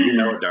 definitely. You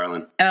know it,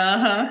 darling.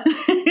 Uh-huh.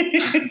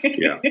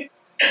 Yeah.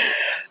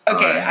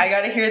 Okay, I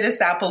got to hear this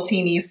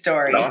Appletini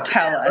story. No.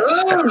 Tell us.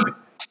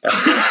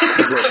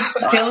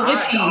 Spill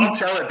the tea. I'll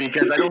tell it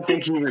because I don't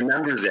think he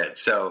remembers it.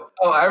 So.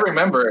 Oh, I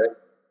remember it.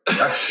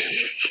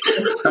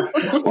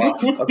 Well,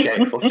 okay.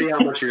 We'll see how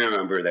much you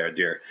remember there,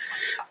 dear.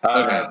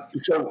 Okay.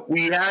 So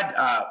we had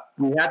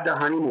the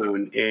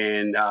honeymoon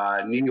in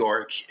New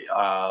York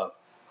a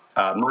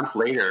month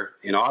later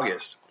in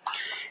August,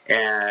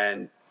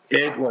 and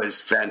it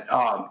was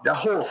the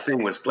whole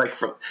thing was like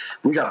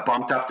we got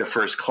bumped up to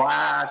first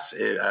class.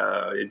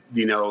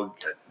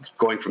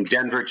 Going from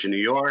Denver to New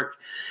York.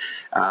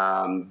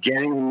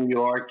 Getting in New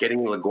York, getting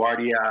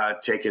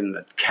LaGuardia, taking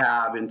the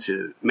cab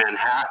into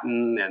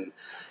Manhattan, and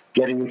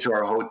getting into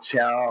our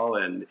hotel,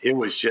 and it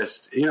was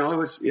just, it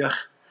was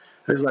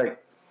like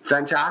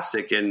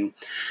fantastic, and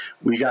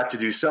we got to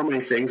do so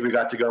many things. We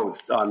got to go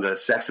on the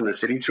Sex and the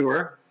City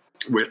tour,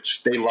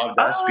 which they loved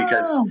us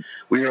because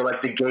we were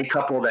like the gay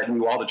couple that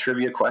knew all the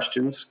trivia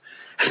questions.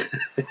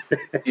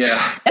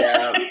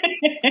 Yeah,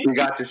 we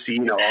got to see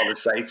all the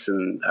sights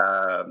and.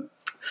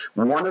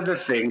 One of the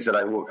things that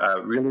I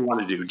really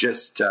want to do,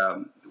 just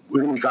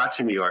when we got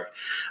to New York,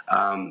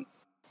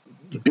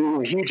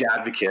 being a huge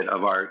advocate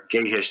of our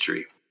gay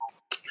history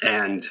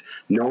and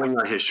knowing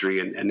our history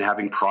and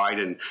having pride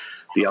in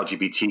the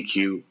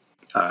LGBTQ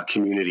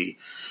community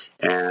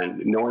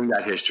and knowing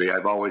that history,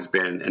 I've always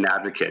been an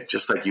advocate,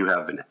 just like you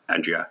have,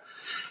 Andrea,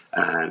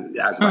 and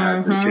as my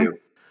husband too.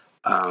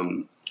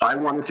 I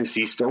wanted to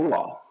see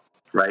Stonewall,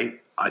 right?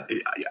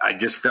 I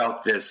just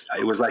felt this.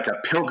 It was like a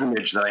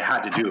pilgrimage that I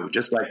had to do,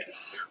 just like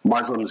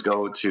Muslims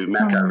go to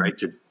Mecca, right,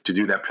 to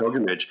do that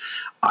pilgrimage.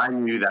 I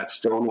knew that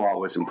Stonewall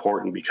was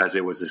important because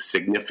it was a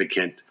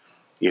significant,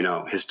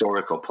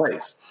 historical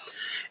place.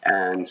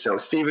 And so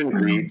Stephen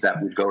agreed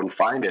that we'd go and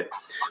find it.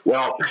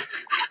 Well,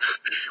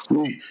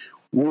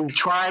 we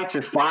tried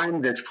to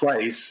find this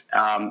place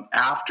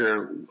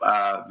after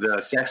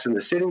the Sex and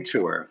the City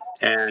tour.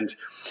 And,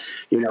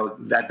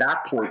 at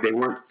that point, they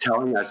weren't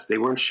telling us, they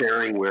weren't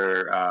sharing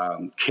where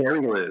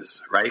Carrie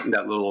lives, right? In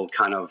that little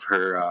kind of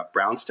her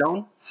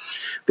brownstone.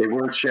 They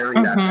weren't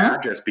sharing that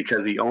address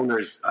because the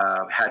owners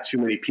had too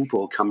many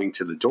people coming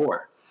to the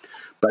door.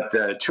 But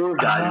the tour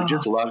guide who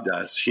just loved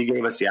us, she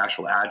gave us the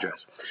actual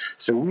address.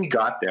 So we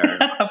got there.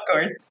 Of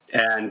course.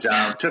 And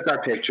took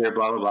our picture,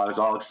 blah, blah, blah. I was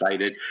all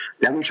excited.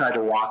 Then we tried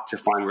to walk to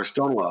find where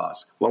Stonewall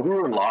is. Well, we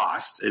were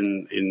lost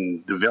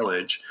in the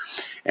village.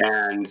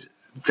 And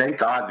thank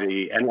God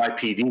the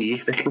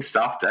NYPD, they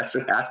stopped us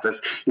and asked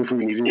us if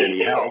we needed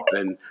any help.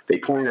 And they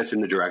pointed us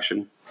in the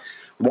direction.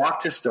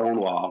 Walked to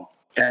Stonewall.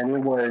 And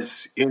it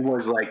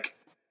was like,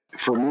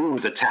 for me, it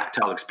was a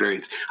tactile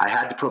experience. I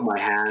had to put my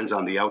hands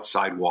on the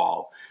outside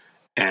wall.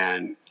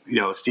 And,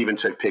 Stephen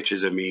took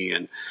pictures of me,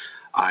 and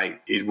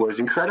it was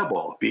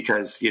incredible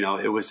because,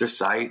 it was the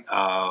site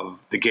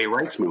of the gay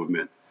rights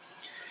movement.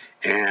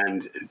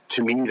 And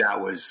to me,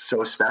 that was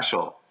so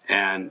special.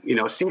 And,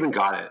 Stephen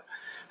got it.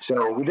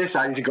 So we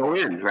decided to go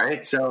in,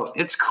 right? So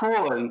it's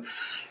cool, and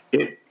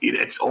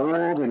it's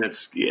old, and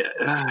it's, you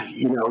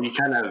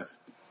kind of,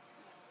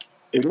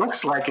 it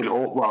looks like an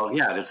old,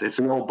 it's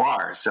an old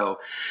bar. So,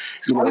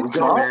 we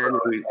go there,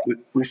 and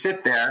we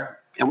sit there,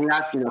 and we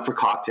ask, for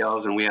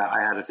cocktails, and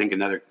I had to think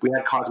we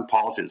had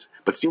Cosmopolitans,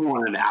 but Stephen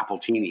wanted an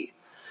Appletini.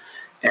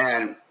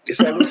 And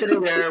so we're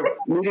sitting there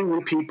meeting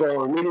new people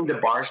or meeting the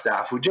bar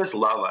staff who just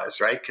love us,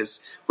 right?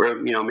 Because we're,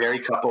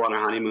 married couple on our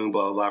honeymoon,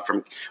 blah, blah,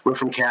 blah. We're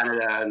from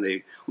Canada, and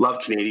they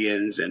love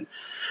Canadians. And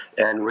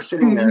we're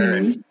sitting there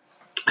and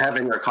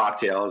having our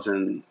cocktails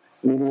and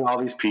meeting all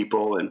these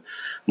people. And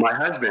my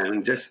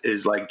husband just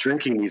is like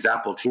drinking these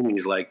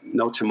Appletinis like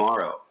no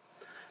tomorrow.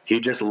 He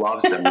just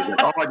loves them. He's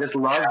like, I just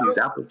love these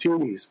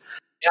Appletinis.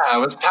 Yeah, I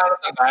was patting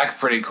my back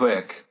pretty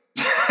quick.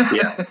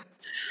 Yeah.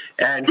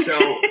 And so,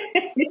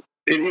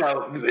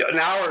 an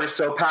hour or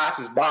so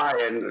passes by,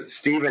 and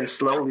Stephen's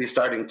slowly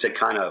starting to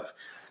kind of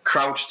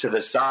crouch to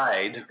the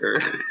side,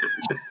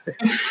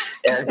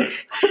 and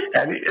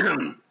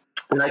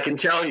I can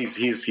tell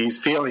he's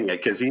feeling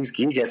it because he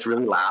gets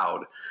really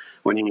loud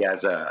when he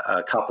has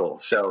a couple.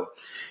 So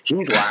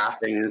he's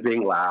laughing, he's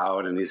being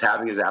loud, and he's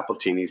having his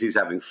Appletinis, he's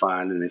having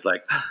fun, and he's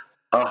like,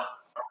 I'm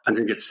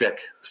going to get sick.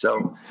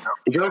 So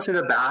he goes to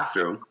the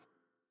bathroom.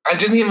 I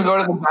didn't even go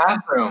to the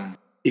bathroom.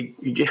 Go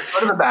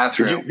to the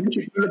bathroom. Did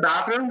you go to the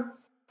bathroom?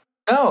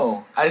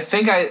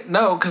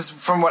 No, because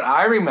from what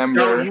I remember,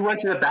 No, you went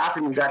to the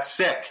bathroom and got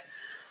sick,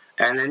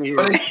 and then you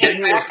were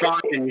fine,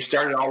 and you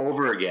started all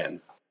over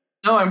again.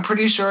 No, I'm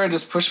pretty sure I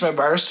just pushed my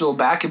bar stool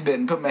back a bit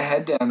and put my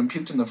head down and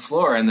puked on the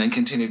floor, and then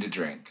continued to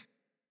drink.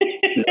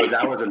 No,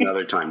 that was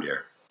another time,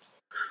 dear.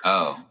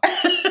 Oh.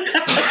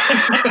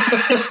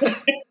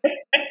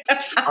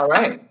 All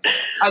right.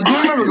 I do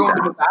remember going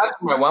to the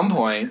bathroom at one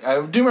point.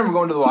 I do remember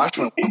going to the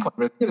washroom at one point,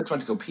 but I think I just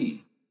went to go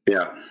pee.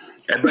 Yeah.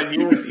 But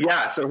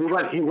so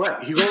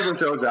he goes and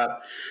throws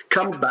up,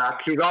 comes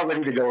back, he's all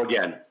ready to go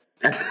again.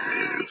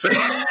 So,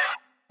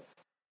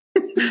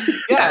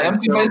 I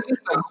emptied my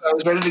system, so I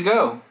was ready to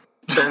go.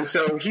 And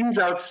so he's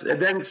out.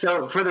 And then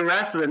so for the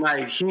rest of the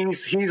night,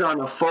 he's on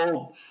a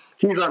full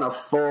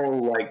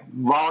like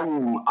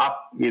volume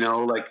up,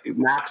 like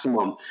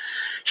maximum.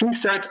 He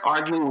starts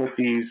arguing with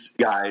these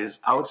guys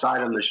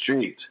outside on the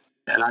street,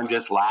 and I'm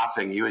just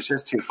laughing. He was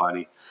just too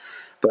funny.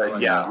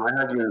 But my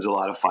husband is a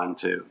lot of fun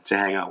to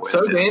hang out with.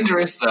 So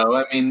dangerous, though.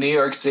 I mean, New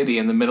York City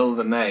in the middle of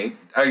the night,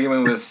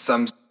 arguing with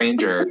some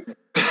stranger.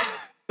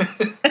 But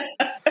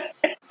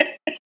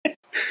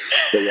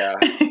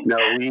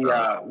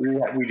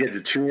we did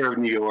the tour of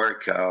New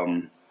York.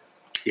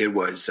 It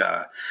was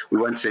we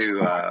went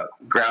to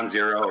Ground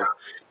Zero.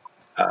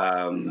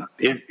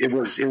 It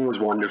was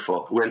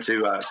wonderful. We went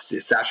to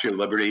Statue of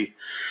Liberty.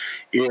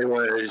 It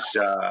was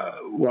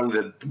one of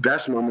the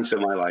best moments of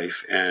my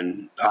life,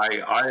 and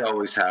I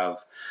always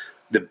have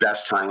the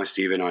best time with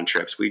Steven on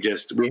trips. We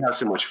have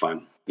so much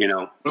fun. We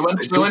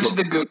went to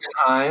the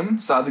Guggenheim,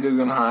 saw the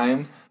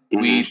Guggenheim.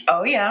 Mm-hmm.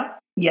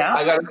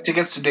 I got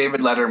tickets to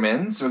David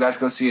Letterman, so we got to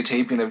go see a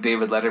taping of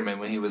David Letterman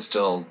when he was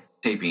still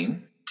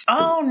taping.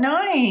 Oh,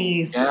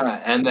 nice. Yeah,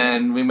 and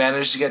then we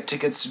managed to get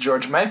tickets to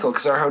George Michael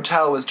because our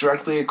hotel was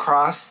directly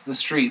across the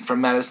street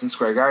from Madison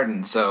Square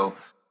Garden. So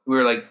we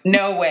were like,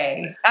 no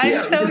way. I'm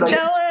so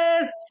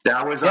jealous.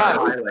 That was our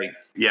highlight.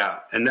 Yeah.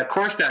 And of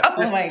course that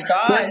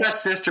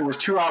sister was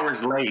 2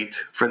 hours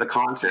late for the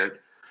concert.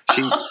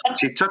 She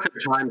took her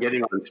time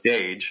getting on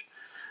stage.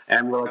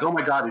 And we're like, oh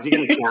my God, is he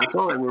going to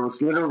cancel? And we were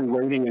literally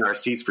waiting in our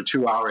seats for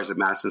 2 hours at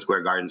Madison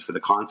Square Gardens for the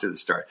concert to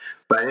start.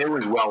 But it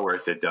was well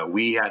worth it, though.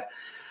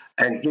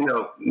 And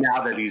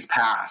now that he's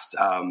passed,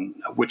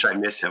 which I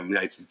miss him,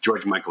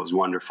 George Michael is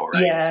wonderful,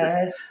 right?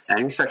 Yes.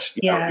 And he's such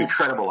an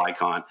incredible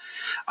icon.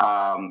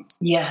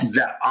 Yes.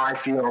 That I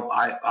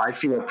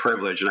feel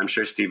privileged, and I'm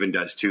sure Steven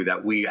does too,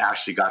 that we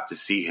actually got to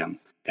see him.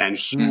 And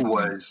he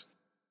was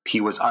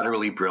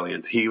utterly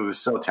brilliant. He was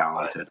so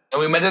talented.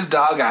 And we met his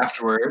dog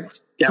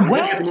afterwards. Yeah,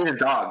 we didn't meet a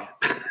dog.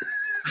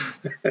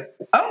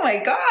 Oh my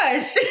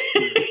gosh.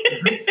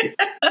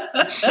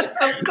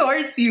 Of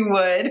course you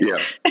would. Yeah.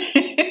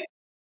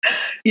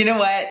 You know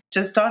what?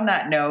 Just on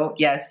that note,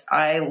 yes,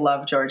 I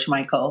love George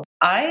Michael.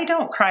 I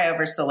don't cry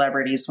over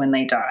celebrities when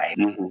they die.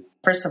 Mm-hmm.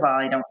 First of all,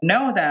 I don't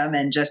know them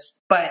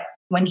but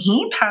when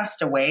he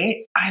passed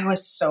away, I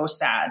was so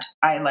sad.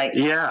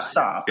 I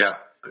sobbed. Yeah.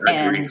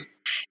 And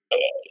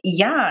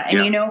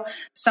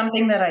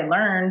something that I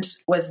learned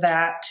was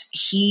that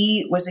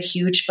he was a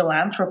huge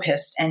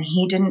philanthropist and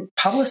he didn't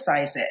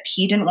publicize it.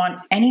 He didn't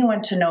want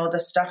anyone to know the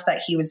stuff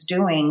that he was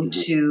doing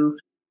to,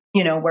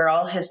 where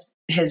all his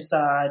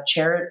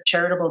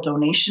charitable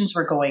donations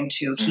were going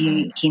to.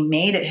 He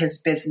made it his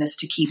business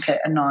to keep it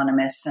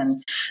anonymous.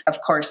 And of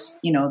course,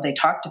 they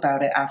talked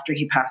about it after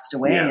he passed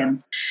away. Yeah.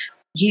 And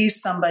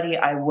he's somebody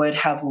I would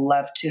have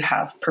loved to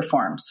have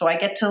performed. So I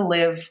get to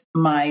live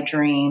my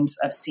dreams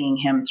of seeing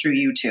him through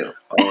YouTube.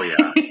 Oh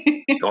yeah.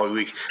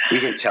 We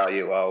can tell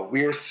you.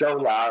 We were so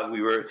loud.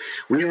 We were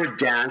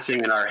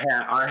dancing, and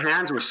our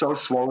hands were so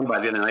swollen by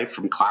the end of the night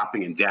from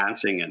clapping and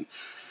dancing, and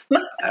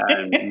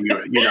we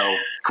were, of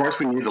course,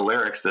 we knew the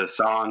lyrics, the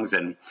songs,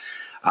 and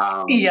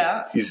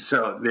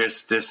So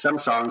there's some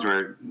songs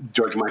where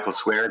George Michael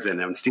swears in,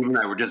 and Steve and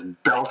I were just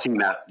belting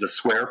the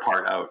swear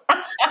part out,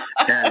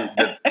 and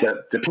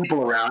the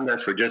people around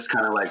us were just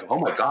kind of like, "Oh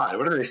my God,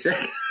 what are they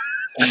saying?"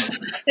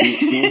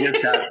 they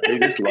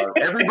just loved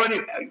everybody.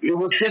 It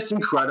was just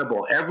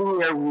incredible.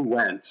 Everywhere we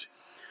went,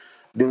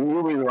 we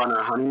were on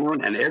our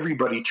honeymoon, and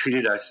everybody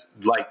treated us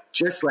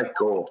just like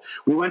gold.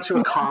 We went to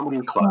a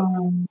comedy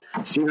club.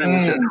 Steve and I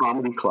went to a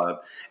comedy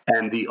club,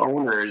 and the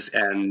owners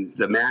and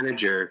the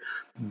manager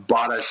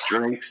bought us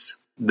drinks.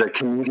 The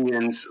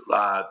comedians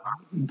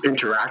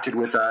interacted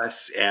with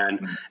us,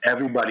 and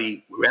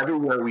everybody,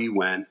 everywhere we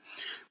went,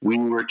 we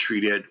were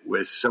treated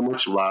with so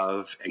much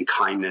love and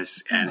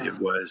kindness, and it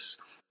was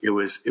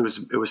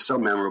so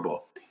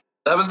memorable.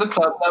 That was the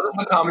club. That was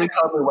the comedy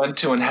club we went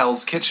to in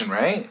Hell's Kitchen,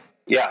 right?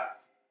 Yeah,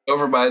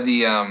 over by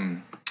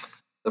the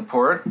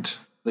port,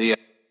 the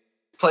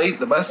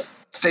bus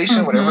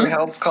station, whatever the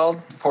hell it's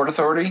called, Port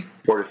Authority.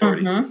 Port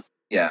Authority. Mm-hmm.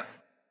 Yeah.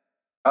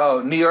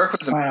 Oh, New York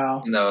was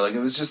amazing, though. It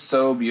was just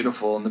so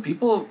beautiful, and the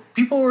people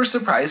were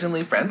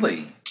surprisingly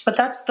friendly. But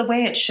that's the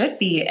way it should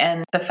be,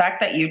 and the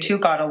fact that you two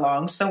got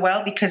along so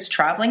well, because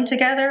traveling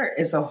together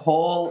is a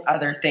whole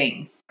other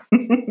thing.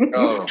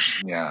 Oh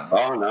yeah.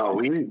 Oh no,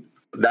 we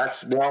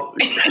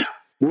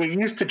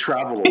used to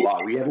travel a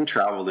lot. We haven't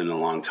traveled in a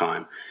long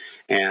time,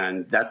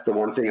 And that's the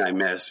one thing I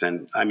miss.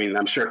 And I mean,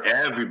 I'm sure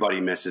everybody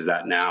misses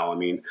that now. I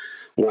mean,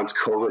 once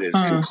COVID is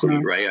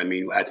complete, right? I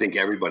mean, I think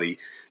everybody,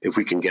 if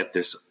we can get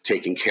this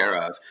taken care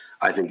of,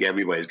 I think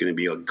everybody's going to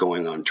be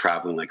going on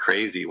traveling like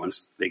crazy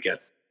once they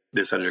get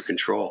this under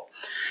control.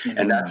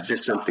 And that's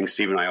just something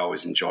Steve and I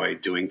always enjoy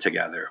doing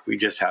together. We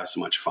just have so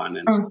much fun.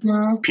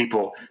 And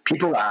people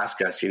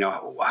ask us,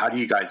 how do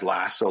you guys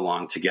last so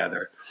long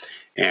together?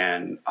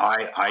 And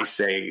I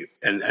say,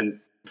 and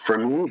for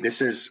me,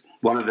 this is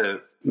one of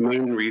the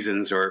main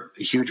reasons, or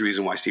a huge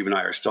reason why Steve and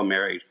I are still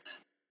married,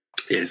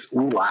 is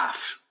we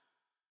laugh.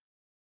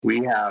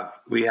 We have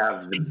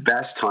the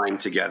best time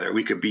together.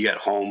 We could be at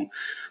home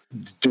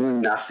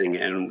doing nothing,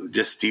 and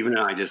just Stephen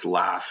and I just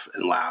laugh,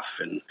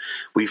 and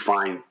we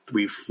find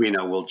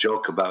we'll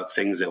joke about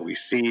things that we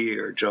see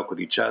or joke with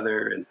each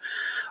other. And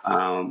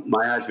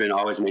my husband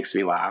always makes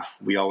me laugh.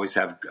 We always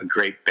have a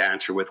great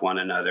banter with one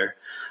another.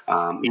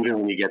 Even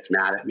when he gets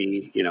mad at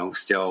me,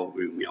 still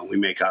we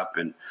make up.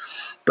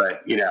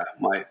 But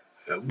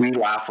we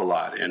laugh a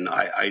lot, and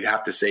I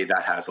have to say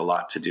that has a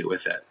lot to do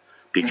with it,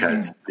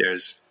 because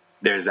there's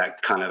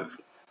that kind of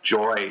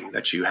joy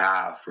that you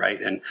have,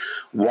 right? And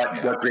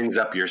what brings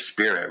up your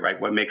spirit, right?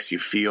 What makes you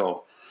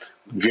feel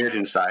good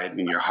inside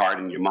in your heart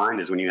and your mind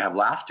is when you have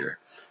laughter.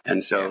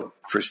 And so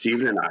for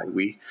Stephen and I,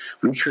 we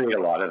create a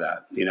lot of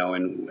that,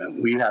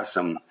 and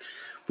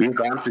we've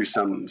gone through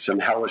some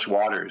hellish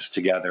waters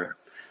together,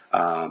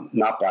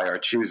 not by our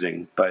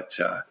choosing, but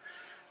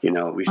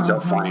we still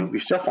find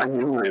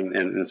humor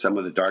in some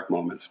of the dark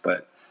moments.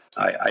 But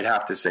I'd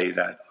have to say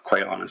that,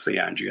 quite honestly,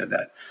 Andrea,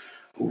 that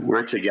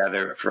we're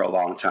together for a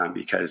long time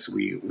because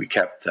we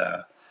kept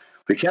the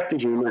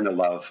humor and the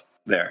love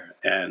there.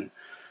 And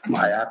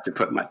I have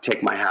to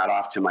take my hat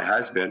off to my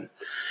husband,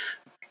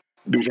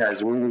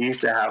 because when we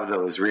used to have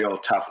those real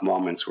tough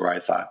moments where I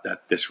thought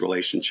that this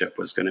relationship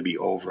was going to be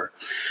over,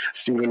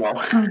 Stephen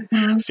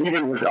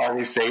would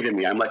always say to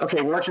me, I'm like,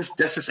 okay, well, let's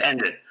just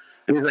end it.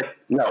 And he's like,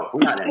 no,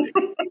 we're not ending.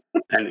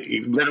 And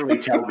he'd literally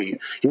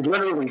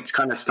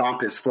kind of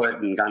stomp his foot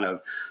and kind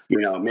of,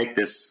 make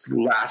this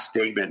last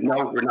statement.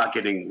 No, we're not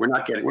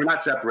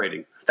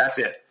separating. That's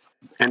it.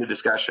 End of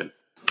discussion.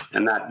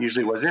 And that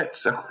usually was it.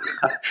 So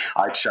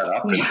I'd shut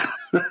up.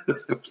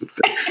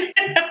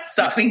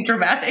 Stop being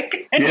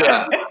dramatic.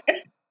 Yeah.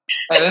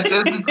 And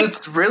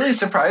it's really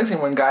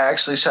surprising when Guy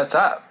actually shuts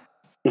up.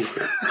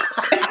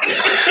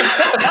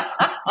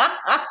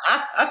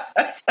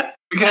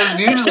 Because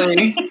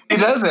usually he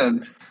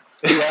doesn't.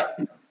 Yeah.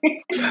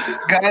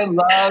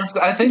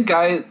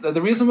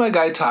 The reason why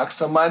Guy talks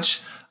so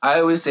much, I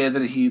always say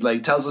that he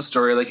tells a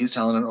story like he's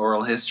telling an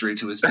oral history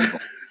to his people.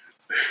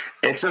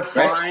 It's a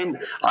fine,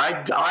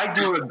 I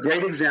do a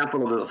great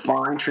example of the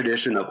fine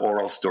tradition of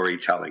oral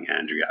storytelling,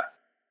 Andrea.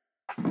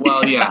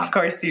 Well, yeah. Of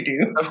course you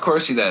do. Of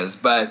course he does.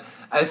 But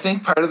I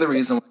think part of the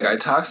reason why Guy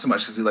talks so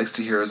much is he likes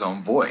to hear his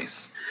own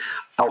voice.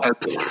 Oh.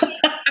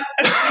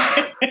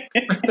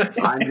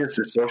 I'm just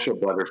a social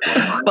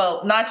butterfly.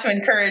 Well, not to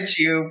encourage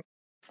you,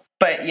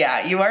 but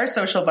yeah, you are a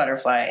social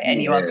butterfly,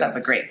 and you also have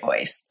a great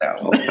voice.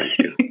 So, thank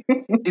you.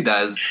 He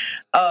does.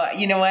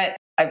 You know what?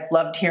 I've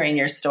loved hearing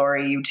your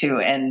story, you two,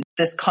 and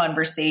this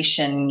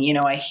conversation.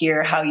 I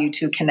hear how you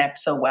two connect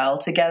so well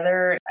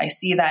together. I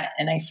see that,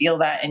 and I feel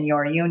that in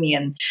your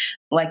union.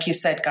 Like you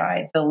said,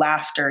 Guy, the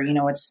laughter.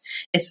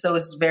 It's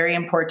those very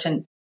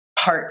important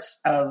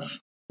parts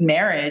of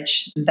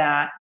marriage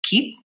that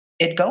keep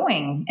it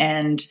going,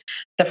 and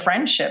the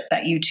friendship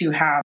that you two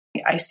have.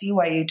 I see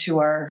why you two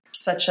are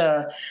such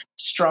a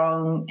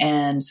strong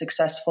and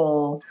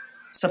successful,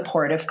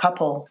 supportive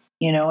couple,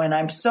 and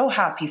I'm so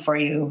happy for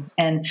you.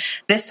 And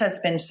this has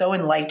been so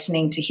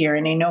enlightening to hear.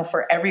 And I know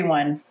for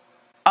everyone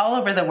all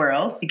over the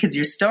world, because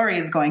your story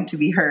is going to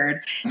be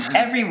heard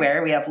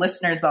everywhere. We have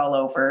listeners all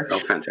over. Oh,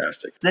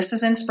 fantastic. This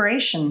is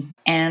inspiration.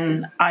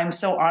 And I'm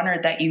so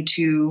honored that you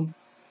two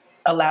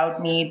allowed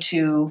me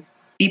to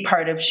be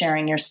part of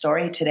sharing your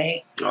story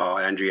today. Oh,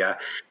 Andrea,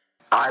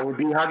 I would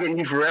be hugging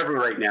you forever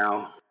right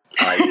now.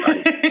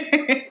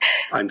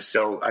 I'm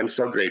so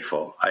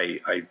grateful.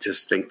 I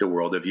just think the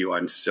world of you.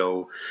 I'm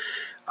so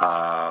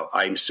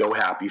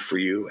happy for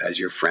you as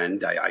your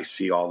friend. I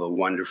see all the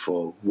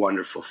wonderful,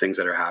 wonderful things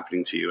that are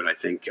happening to you, and I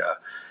think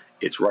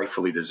it's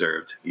rightfully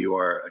deserved. You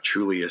are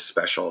truly a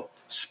special,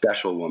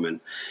 special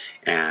woman,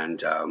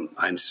 and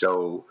I'm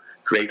so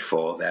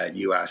grateful that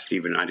you asked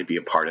Stephen and I to be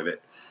a part of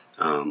it.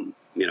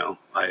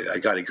 I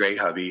got a great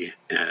hubby,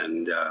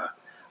 and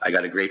I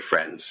got a great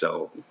friend.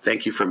 So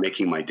thank you for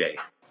making my day.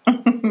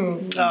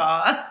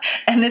 Aw.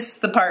 And this is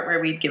the part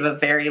where we'd give a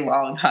very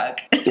long hug.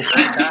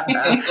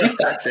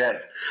 That's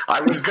it.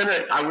 I was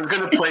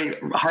gonna play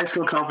High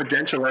School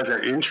Confidential as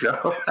our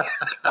intro.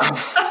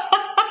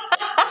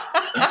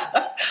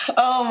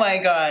 Oh my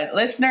God.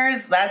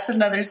 Listeners, that's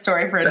another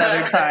story for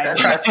another time.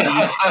 Trust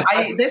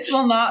me. This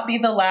will not be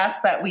the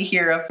last that we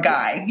hear of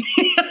Guy.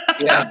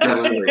 Yeah,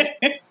 totally.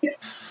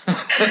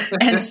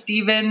 And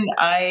Stephen,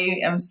 I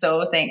am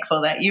so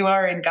thankful that you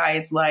are in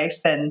Guy's life,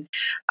 and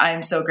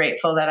I'm so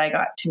grateful that I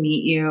got to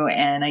meet you.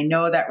 And I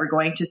know that we're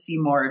going to see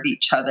more of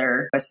each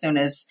other as soon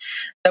as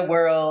the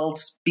world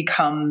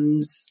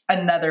becomes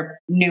another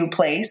new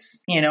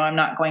place. You know, I'm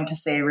not going to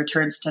say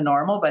returns to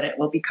normal, but it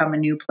will become a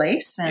new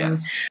place. And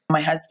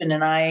my husband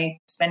and I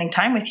spending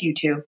time with you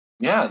too.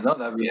 Yeah, no,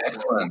 that'd be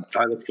excellent.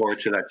 I look forward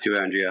to that too,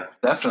 Andrea.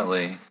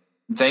 Definitely.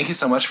 Thank you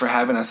so much for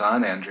having us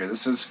on, Andrea.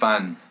 This was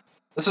fun.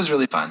 This was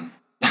really fun.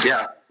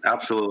 Yeah,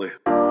 absolutely.